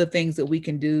so some of the things that we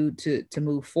can do to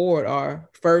move forward are,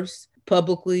 first,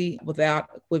 publicly, without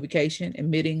equivocation,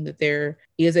 admitting that there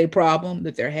is a problem,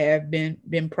 that there have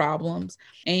been problems,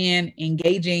 and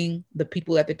engaging the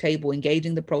people at the table,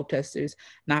 engaging the protesters,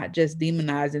 not just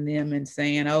demonizing them and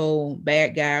saying, oh,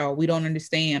 bad guy, or we don't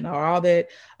understand, or all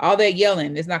that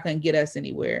yelling is not going to get us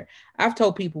anywhere. I've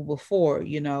told people before,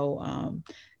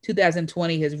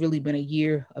 2020 has really been a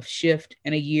year of shift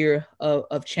and a year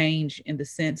of change, in the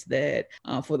sense that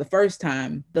for the first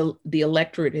time, the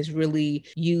electorate has really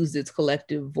used its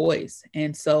collective voice.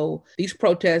 And so these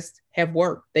protests have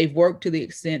worked. They've worked to the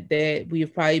extent that we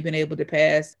have probably been able to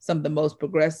pass some of the most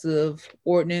progressive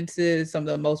ordinances, some of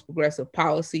the most progressive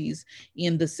policies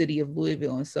in the city of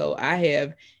Louisville. And so I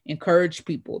have encouraged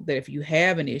people that if you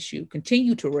have an issue,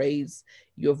 continue to raise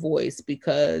your voice,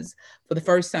 because for the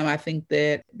first time, I think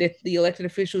that the elected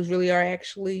officials really are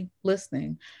actually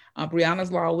listening.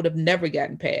 Breonna's law would have never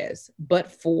gotten passed, but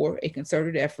for a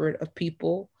concerted effort of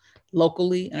people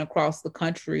locally and across the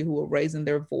country who are raising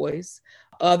their voice.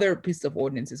 Other pieces of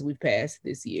ordinances we've passed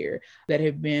this year that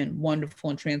have been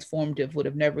wonderful and transformative would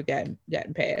have never gotten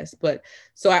passed. But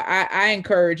so I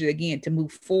encourage, again, to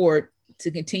move forward, to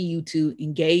continue to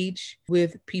engage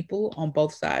with people on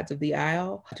both sides of the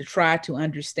aisle, to try to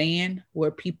understand where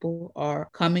people are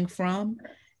coming from,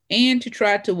 and to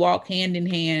try to walk hand in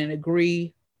hand and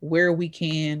agree where we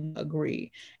can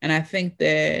agree. And I think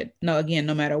that, again,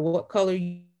 no matter what color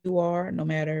you are, no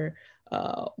matter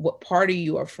what party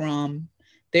you are from,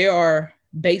 there are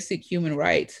basic human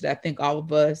rights that I think all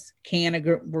of us can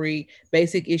agree,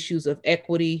 basic issues of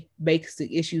equity,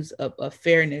 basic issues of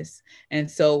fairness.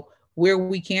 And so where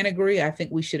we can agree, I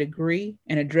think we should agree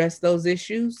and address those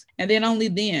issues. And then only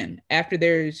then, after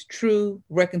there is true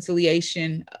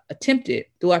reconciliation attempted,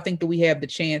 do I think that we have the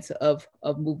chance of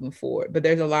moving forward. But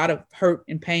there's a lot of hurt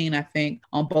and pain, I think,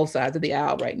 on both sides of the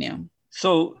aisle right now.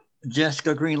 So,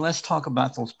 Jessica Green, let's talk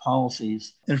about those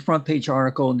policies. In a front page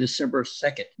article on December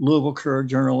 2nd, Louisville Courier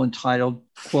Journal entitled,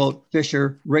 quote,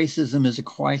 Fisher, Racism is a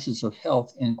Crisis of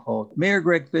Health, end quote. Mayor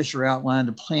Greg Fisher outlined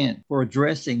a plan for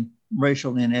addressing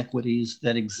racial inequities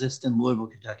that exist in Louisville,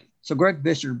 Kentucky. So Greg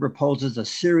Fisher proposes a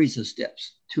series of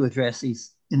steps to address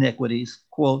these inequities.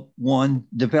 Quote, 1,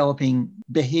 developing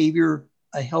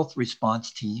a health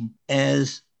response team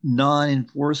as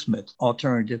non-enforcement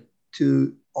alternative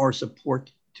to our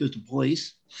support to the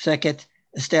police. Second,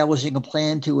 establishing a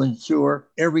plan to ensure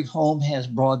every home has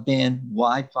broadband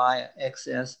Wi-Fi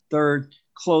access. Third,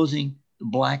 closing the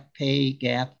Black pay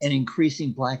gap and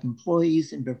increasing Black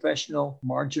employees in professional,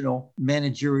 marginal,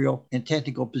 managerial, and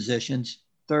technical positions.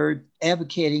 Third,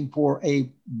 advocating for a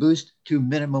boost to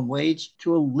minimum wage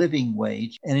to a living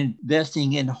wage and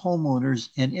investing in homeowners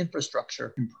and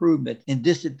infrastructure improvement in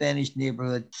disadvantaged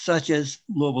neighborhoods such as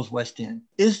Louisville's West End.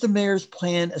 Is the mayor's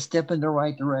plan a step in the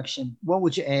right direction? What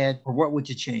would you add or what would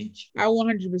you change? I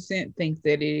 100% think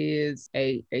that it is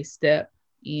a step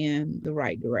in the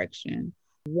right direction.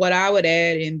 What I would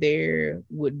add in there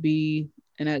would be,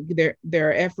 and there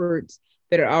are efforts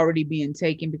that are already being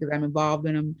taken because I'm involved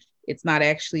in them. It's not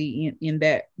actually in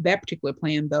that particular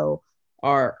plan, though,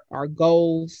 are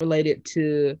goals related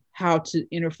to how to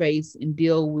interface and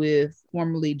deal with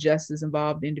formerly justice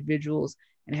involved individuals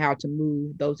and how to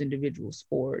move those individuals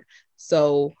forward.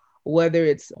 So whether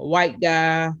it's a white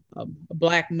guy, a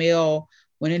Black male,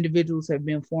 when individuals have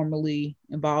been formerly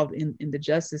involved in the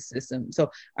justice system.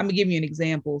 So I'm gonna give you an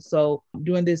example. So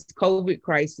during this COVID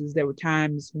crisis, there were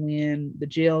times when the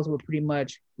jails were pretty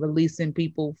much releasing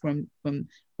people from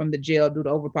the jail due to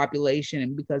overpopulation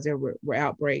and because there were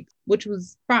outbreaks, which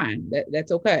was fine.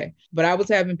 That's okay. But I was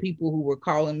having people who were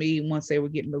calling me once they were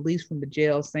getting released from the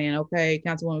jail saying, okay,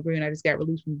 Councilwoman Green, I just got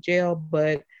released from jail,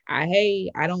 but I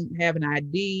don't have an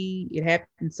ID. It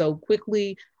happened so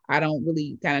quickly. I don't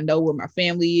really kind of know where my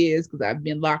family is because I've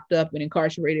been locked up and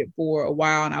incarcerated for a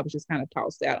while and I was just kind of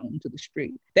tossed out onto the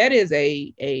street. That is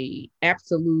a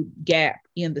absolute gap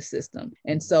in the system.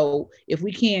 And so if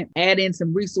we can't add in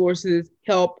some resources,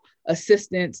 help,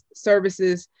 assistance,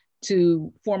 services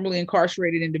to formerly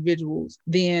incarcerated individuals,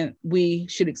 then we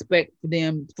should expect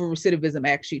for recidivism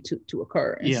actually to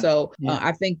occur. And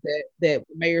I think that what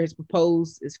the mayor has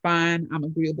proposed is fine. I'm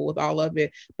agreeable with all of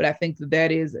it, but I think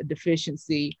that is a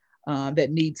deficiency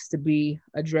that needs to be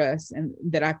addressed, and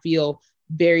that I feel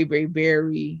very, very,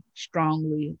 very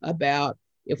strongly about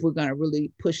if we're going to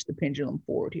really push the pendulum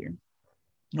forward here.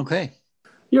 Okay.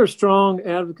 You're a strong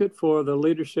advocate for the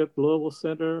Leadership Louisville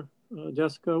Center,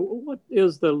 Jessica. What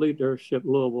is the Leadership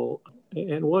Louisville,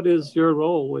 and what is your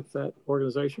role with that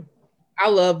organization? I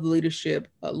love the Leadership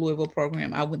Louisville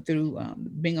program. I went through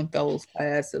Bingham Fellows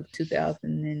class of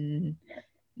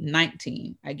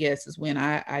 2019, I guess, is when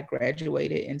I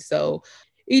graduated. And so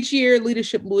each year,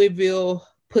 Leadership Louisville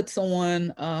puts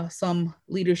on some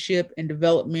leadership and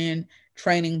development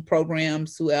training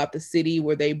programs throughout the city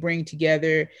where they bring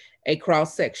together a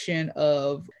cross section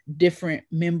of different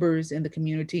members in the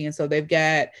community. And so they've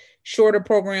got shorter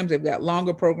programs, they've got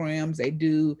longer programs, they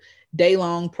do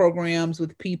day-long programs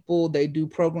with people, they do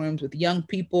programs with young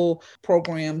people,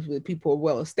 programs with people who are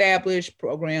well-established,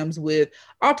 programs with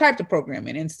all types of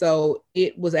programming. And so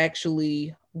it was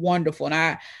actually wonderful.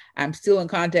 And I'm still in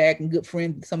contact and good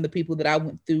friends with some of the people that I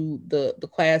went through the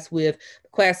class with. The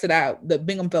class the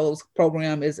Bingham Fellows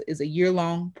program is a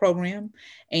year-long program,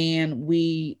 and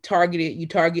you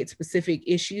target specific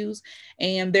issues,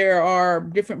 and there are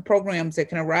different programs that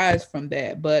can arise from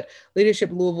that. But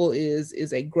Leadership Louisville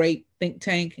is a great think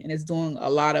tank and is doing a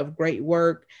lot of great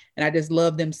work, and I just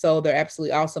love them so. They're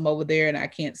absolutely awesome over there, and I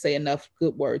can't say enough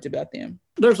good words about them.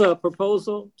 There's a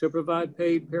proposal to provide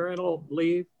paid parental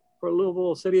leave for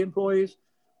Louisville city employees.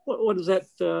 What does that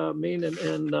mean,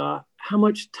 and how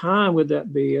much time would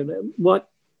that be, and what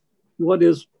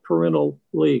is parental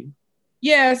leave?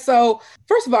 Yeah, so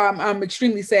first of all, I'm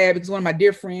extremely sad because one of my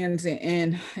dear friends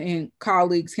and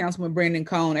colleagues, Councilman Brandon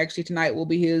Cone, actually tonight will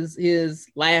be his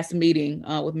last meeting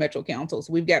with Metro Council.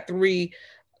 So we've got 3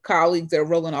 colleagues that are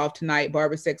rolling off tonight: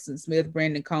 Barbara Sexton Smith,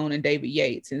 Brandon Cone, and David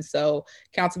Yates. And so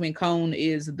Councilman Cone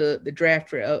is the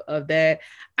drafter of that.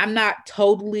 I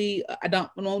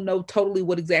don't know totally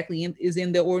what exactly is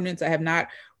in the ordinance. I have not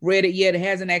read it yet. It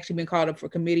hasn't actually been called up for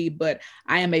committee, but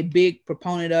I am a big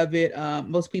proponent of it.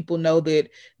 Most people know that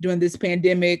during this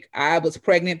pandemic, I was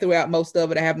pregnant throughout most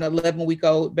of it. I have an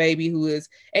 11-week-old baby who is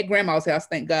at grandma's house,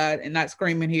 thank God, and not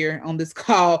screaming here on this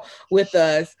call with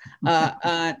us.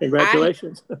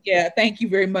 Congratulations. Yeah, thank you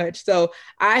very much. So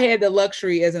I had the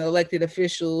luxury as an elected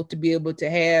official to be able to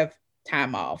have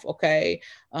time off, okay,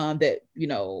 that,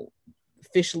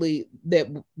 officially that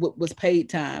was paid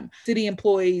time. City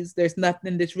employees, there's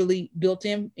nothing that's really built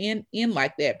in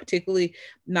like that, particularly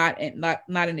not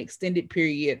an extended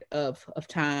period of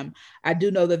time. I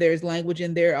do know that there's language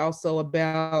in there also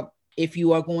about if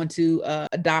you are going to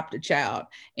adopt a child.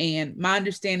 And my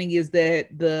understanding is that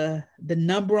the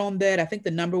number on that, I think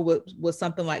the number was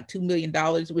something like $2 million,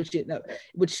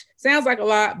 which sounds like a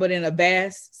lot, but in a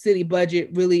vast city budget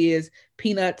really is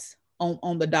peanuts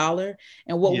on the dollar.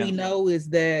 And what we know is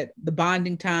that the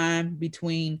bonding time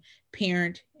between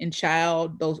parent and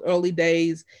child, those early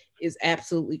days, is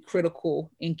absolutely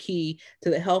critical and key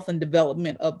to the health and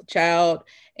development of the child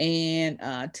and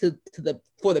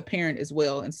for the parent as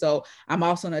well. And so I'm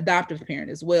also an adoptive parent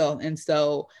as well. And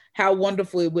so how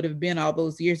wonderful it would have been all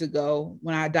those years ago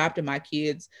when I adopted my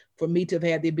kids for me to have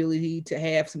had the ability to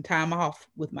have some time off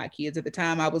with my kids. At the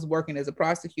time I was working as a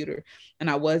prosecutor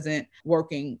and I wasn't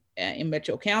working in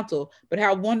Metro Council, but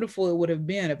how wonderful it would have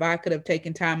been if I could have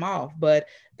taken time off. But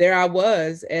there I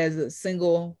was as a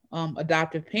single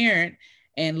adoptive parent,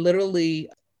 and literally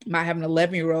I have an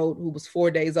 11-year-old who was 4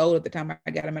 days old at the time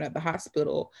I got him out of the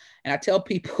hospital. And I tell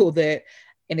people that,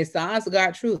 and it's the honest to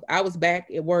God truth, I was back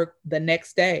at work the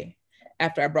next day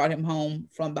after I brought him home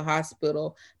from the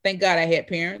hospital. Thank God I had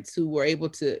parents who were able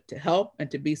to help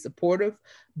and to be supportive.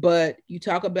 But you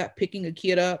talk about picking a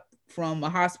kid up from a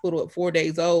hospital at 4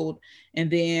 days old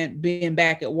and then being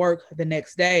back at work the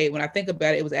next day. When I think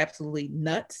about it, it was absolutely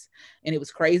nuts and it was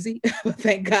crazy. But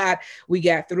thank God we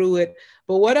got through it.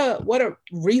 But what a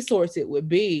resource it would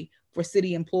be for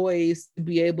city employees to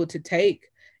be able to take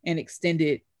an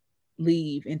extended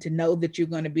leave and to know that you're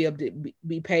going to be able to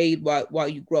be paid while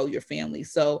you grow your family.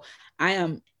 So I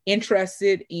am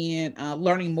interested in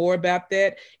learning more about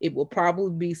that. It will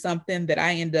probably be something that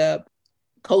I end up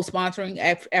co-sponsoring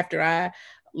after I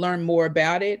learn more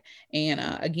about it. And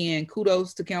again,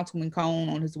 kudos to Councilman Cone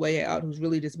on his way out, who's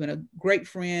really just been a great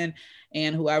friend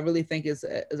and who I really think is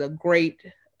a great,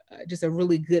 just a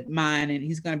really good mind. And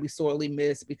he's going to be sorely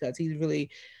missed because he's really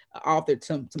authored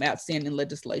some outstanding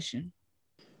legislation.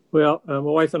 Well, my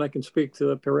wife and I can speak to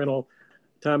the parental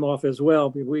time off as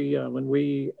well. We when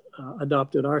we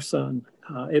adopted our son,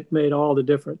 it made all the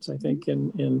difference, I think,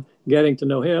 in getting to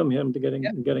know him to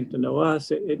getting to know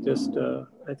us. It just,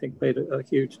 I think, made a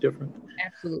huge difference.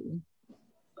 Absolutely.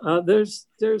 There's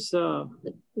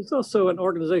also an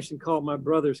organization called My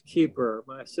Brother's Keeper,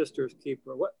 My Sister's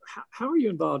Keeper. How are you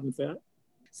involved with that?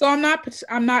 So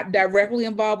I'm not directly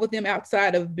involved with them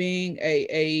outside of being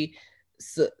a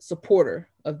supporter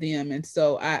of them. And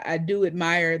so I do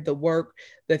admire the work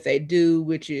that they do,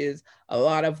 which is a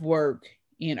lot of work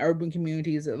in urban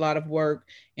communities, a lot of work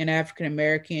in African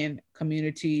American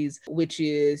communities,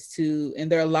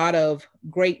 and there are a lot of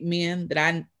great men that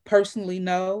I personally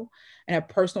know and have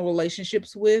personal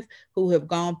relationships with who have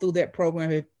gone through that program,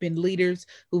 have been leaders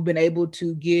who've been able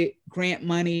to get grant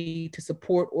money to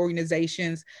support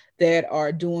organizations that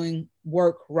are doing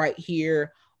work right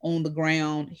here on the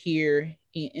ground here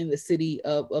in the city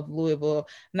of Louisville.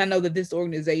 And I know that this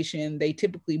organization, they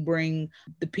typically bring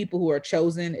the people who are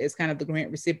chosen as kind of the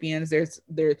grant recipients.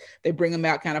 They bring them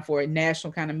out kind of for a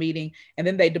national kind of meeting, and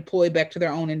then they deploy back to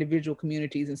their own individual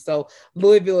communities. And so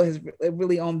Louisville has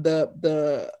really on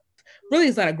really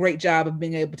has done a great job of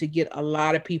being able to get a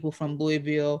lot of people from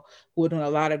Louisville who are doing a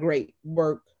lot of great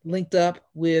work linked up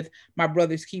with My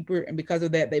Brother's Keeper. And because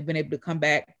of that, they've been able to come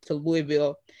back to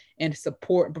Louisville and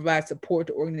support and provide support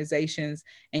to organizations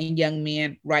and young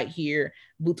men right here,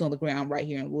 boots on the ground right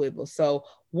here in Louisville. So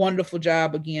wonderful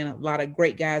job. Again, a lot of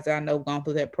great guys that I know have gone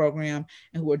through that program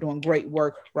and who are doing great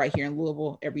work right here in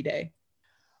Louisville every day.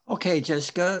 Okay,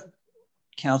 Jessica,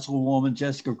 Councilwoman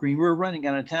Jessica Green, we're running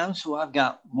out of time, so I've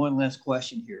got one last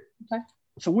question here. Okay.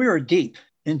 So we are deep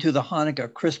into the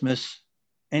Hanukkah, Christmas,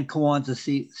 and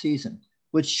Kwanzaa season,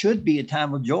 which should be a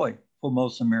time of joy for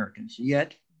most Americans.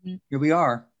 Yet, here we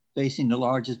are facing the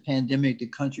largest pandemic the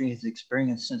country has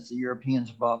experienced since the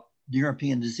Europeans brought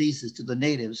European diseases to the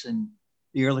natives in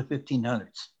the early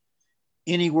 1500s.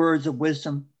 Any words of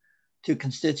wisdom to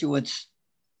constituents,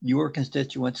 your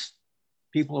constituents,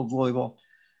 people of Louisville,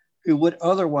 who would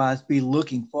otherwise be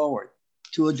looking forward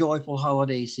to a joyful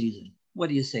holiday season? What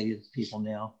do you say to people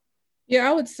now? Yeah,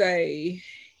 I would say,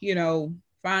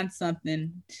 find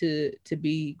something to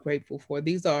be grateful for.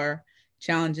 These are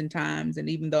challenging times. And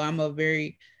even though I'm a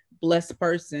very blessed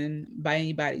person by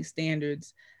anybody's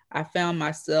standards, I found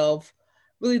myself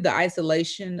really the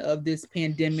isolation of this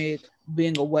pandemic,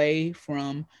 being away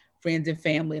from friends and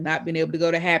family, not being able to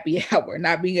go to happy hour,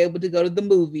 not being able to go to the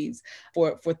movies.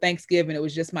 For Thanksgiving, it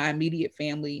was just my immediate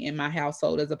family in my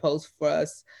household, as opposed for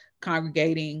us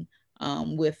congregating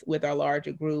with our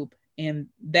larger group. And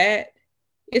that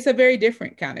it's a very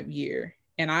different kind of year.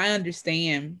 And I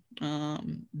understand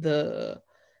the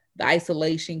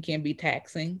isolation can be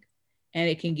taxing and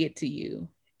it can get to you.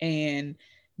 And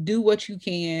do what you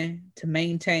can to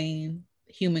maintain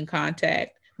human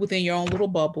contact within your own little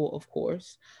bubble, of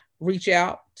course. Reach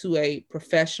out to a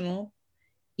professional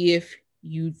if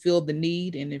you feel the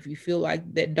need and if you feel like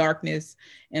that darkness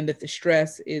and that the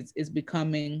stress is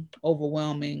becoming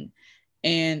overwhelming,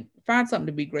 and find something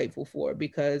to be grateful for,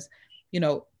 because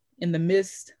in the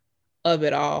midst of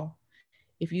it all,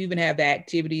 if you even have the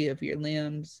activity of your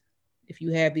limbs, if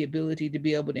you have the ability to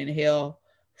be able to inhale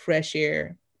fresh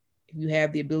air, if you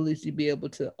have the ability to be able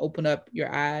to open up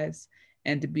your eyes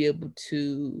and to be able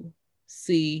to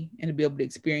see and to be able to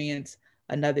experience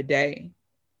another day,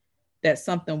 that's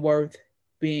something worth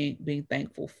being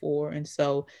thankful for. And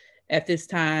so at this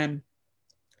time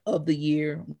of the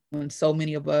year, when so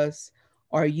many of us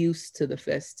are used to the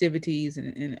festivities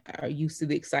and are used to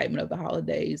the excitement of the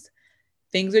holidays,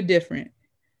 things are different,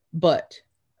 but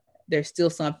there's still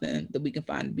something that we can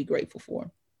find to be grateful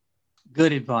for.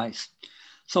 Good advice.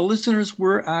 So listeners,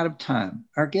 we're out of time.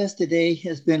 Our guest today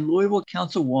has been Louisville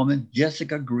Councilwoman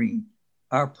Jessica Green.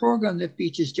 Our program that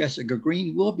features Jessica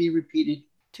Green will be repeated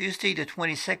Tuesday the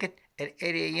 22nd at 8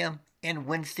 a.m. and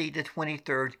Wednesday the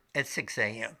 23rd at 6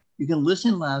 a.m. You can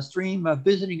listen live stream by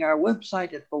visiting our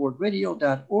website at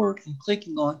forwardradio.org and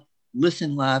clicking on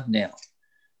Listen Live Now.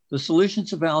 The Solutions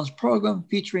to Violence program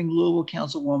featuring Louisville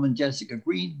Councilwoman Jessica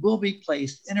Green will be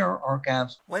placed in our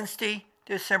archives Wednesday,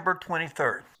 December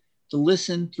 23rd. To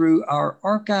listen through our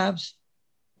archives,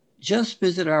 just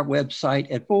visit our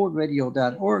website at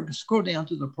forwardradio.org, scroll down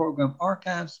to the program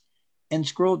archives, and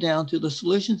scroll down to the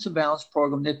Solutions to Violence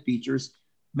program that features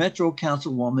Metro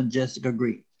Councilwoman Jessica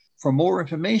Green. For more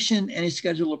information and a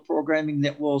schedule of programming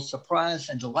that will surprise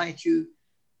and delight you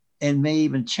and may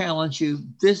even challenge you,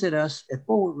 visit us at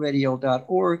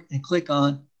forwardradio.org and click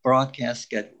on Broadcast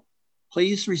Schedule.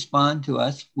 Please respond to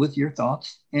us with your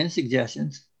thoughts and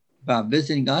suggestions by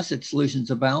visiting us at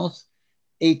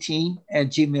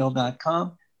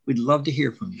solutionsofviolence18@gmail.com. We'd love to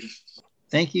hear from you.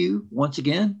 Thank you once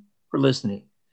again for listening.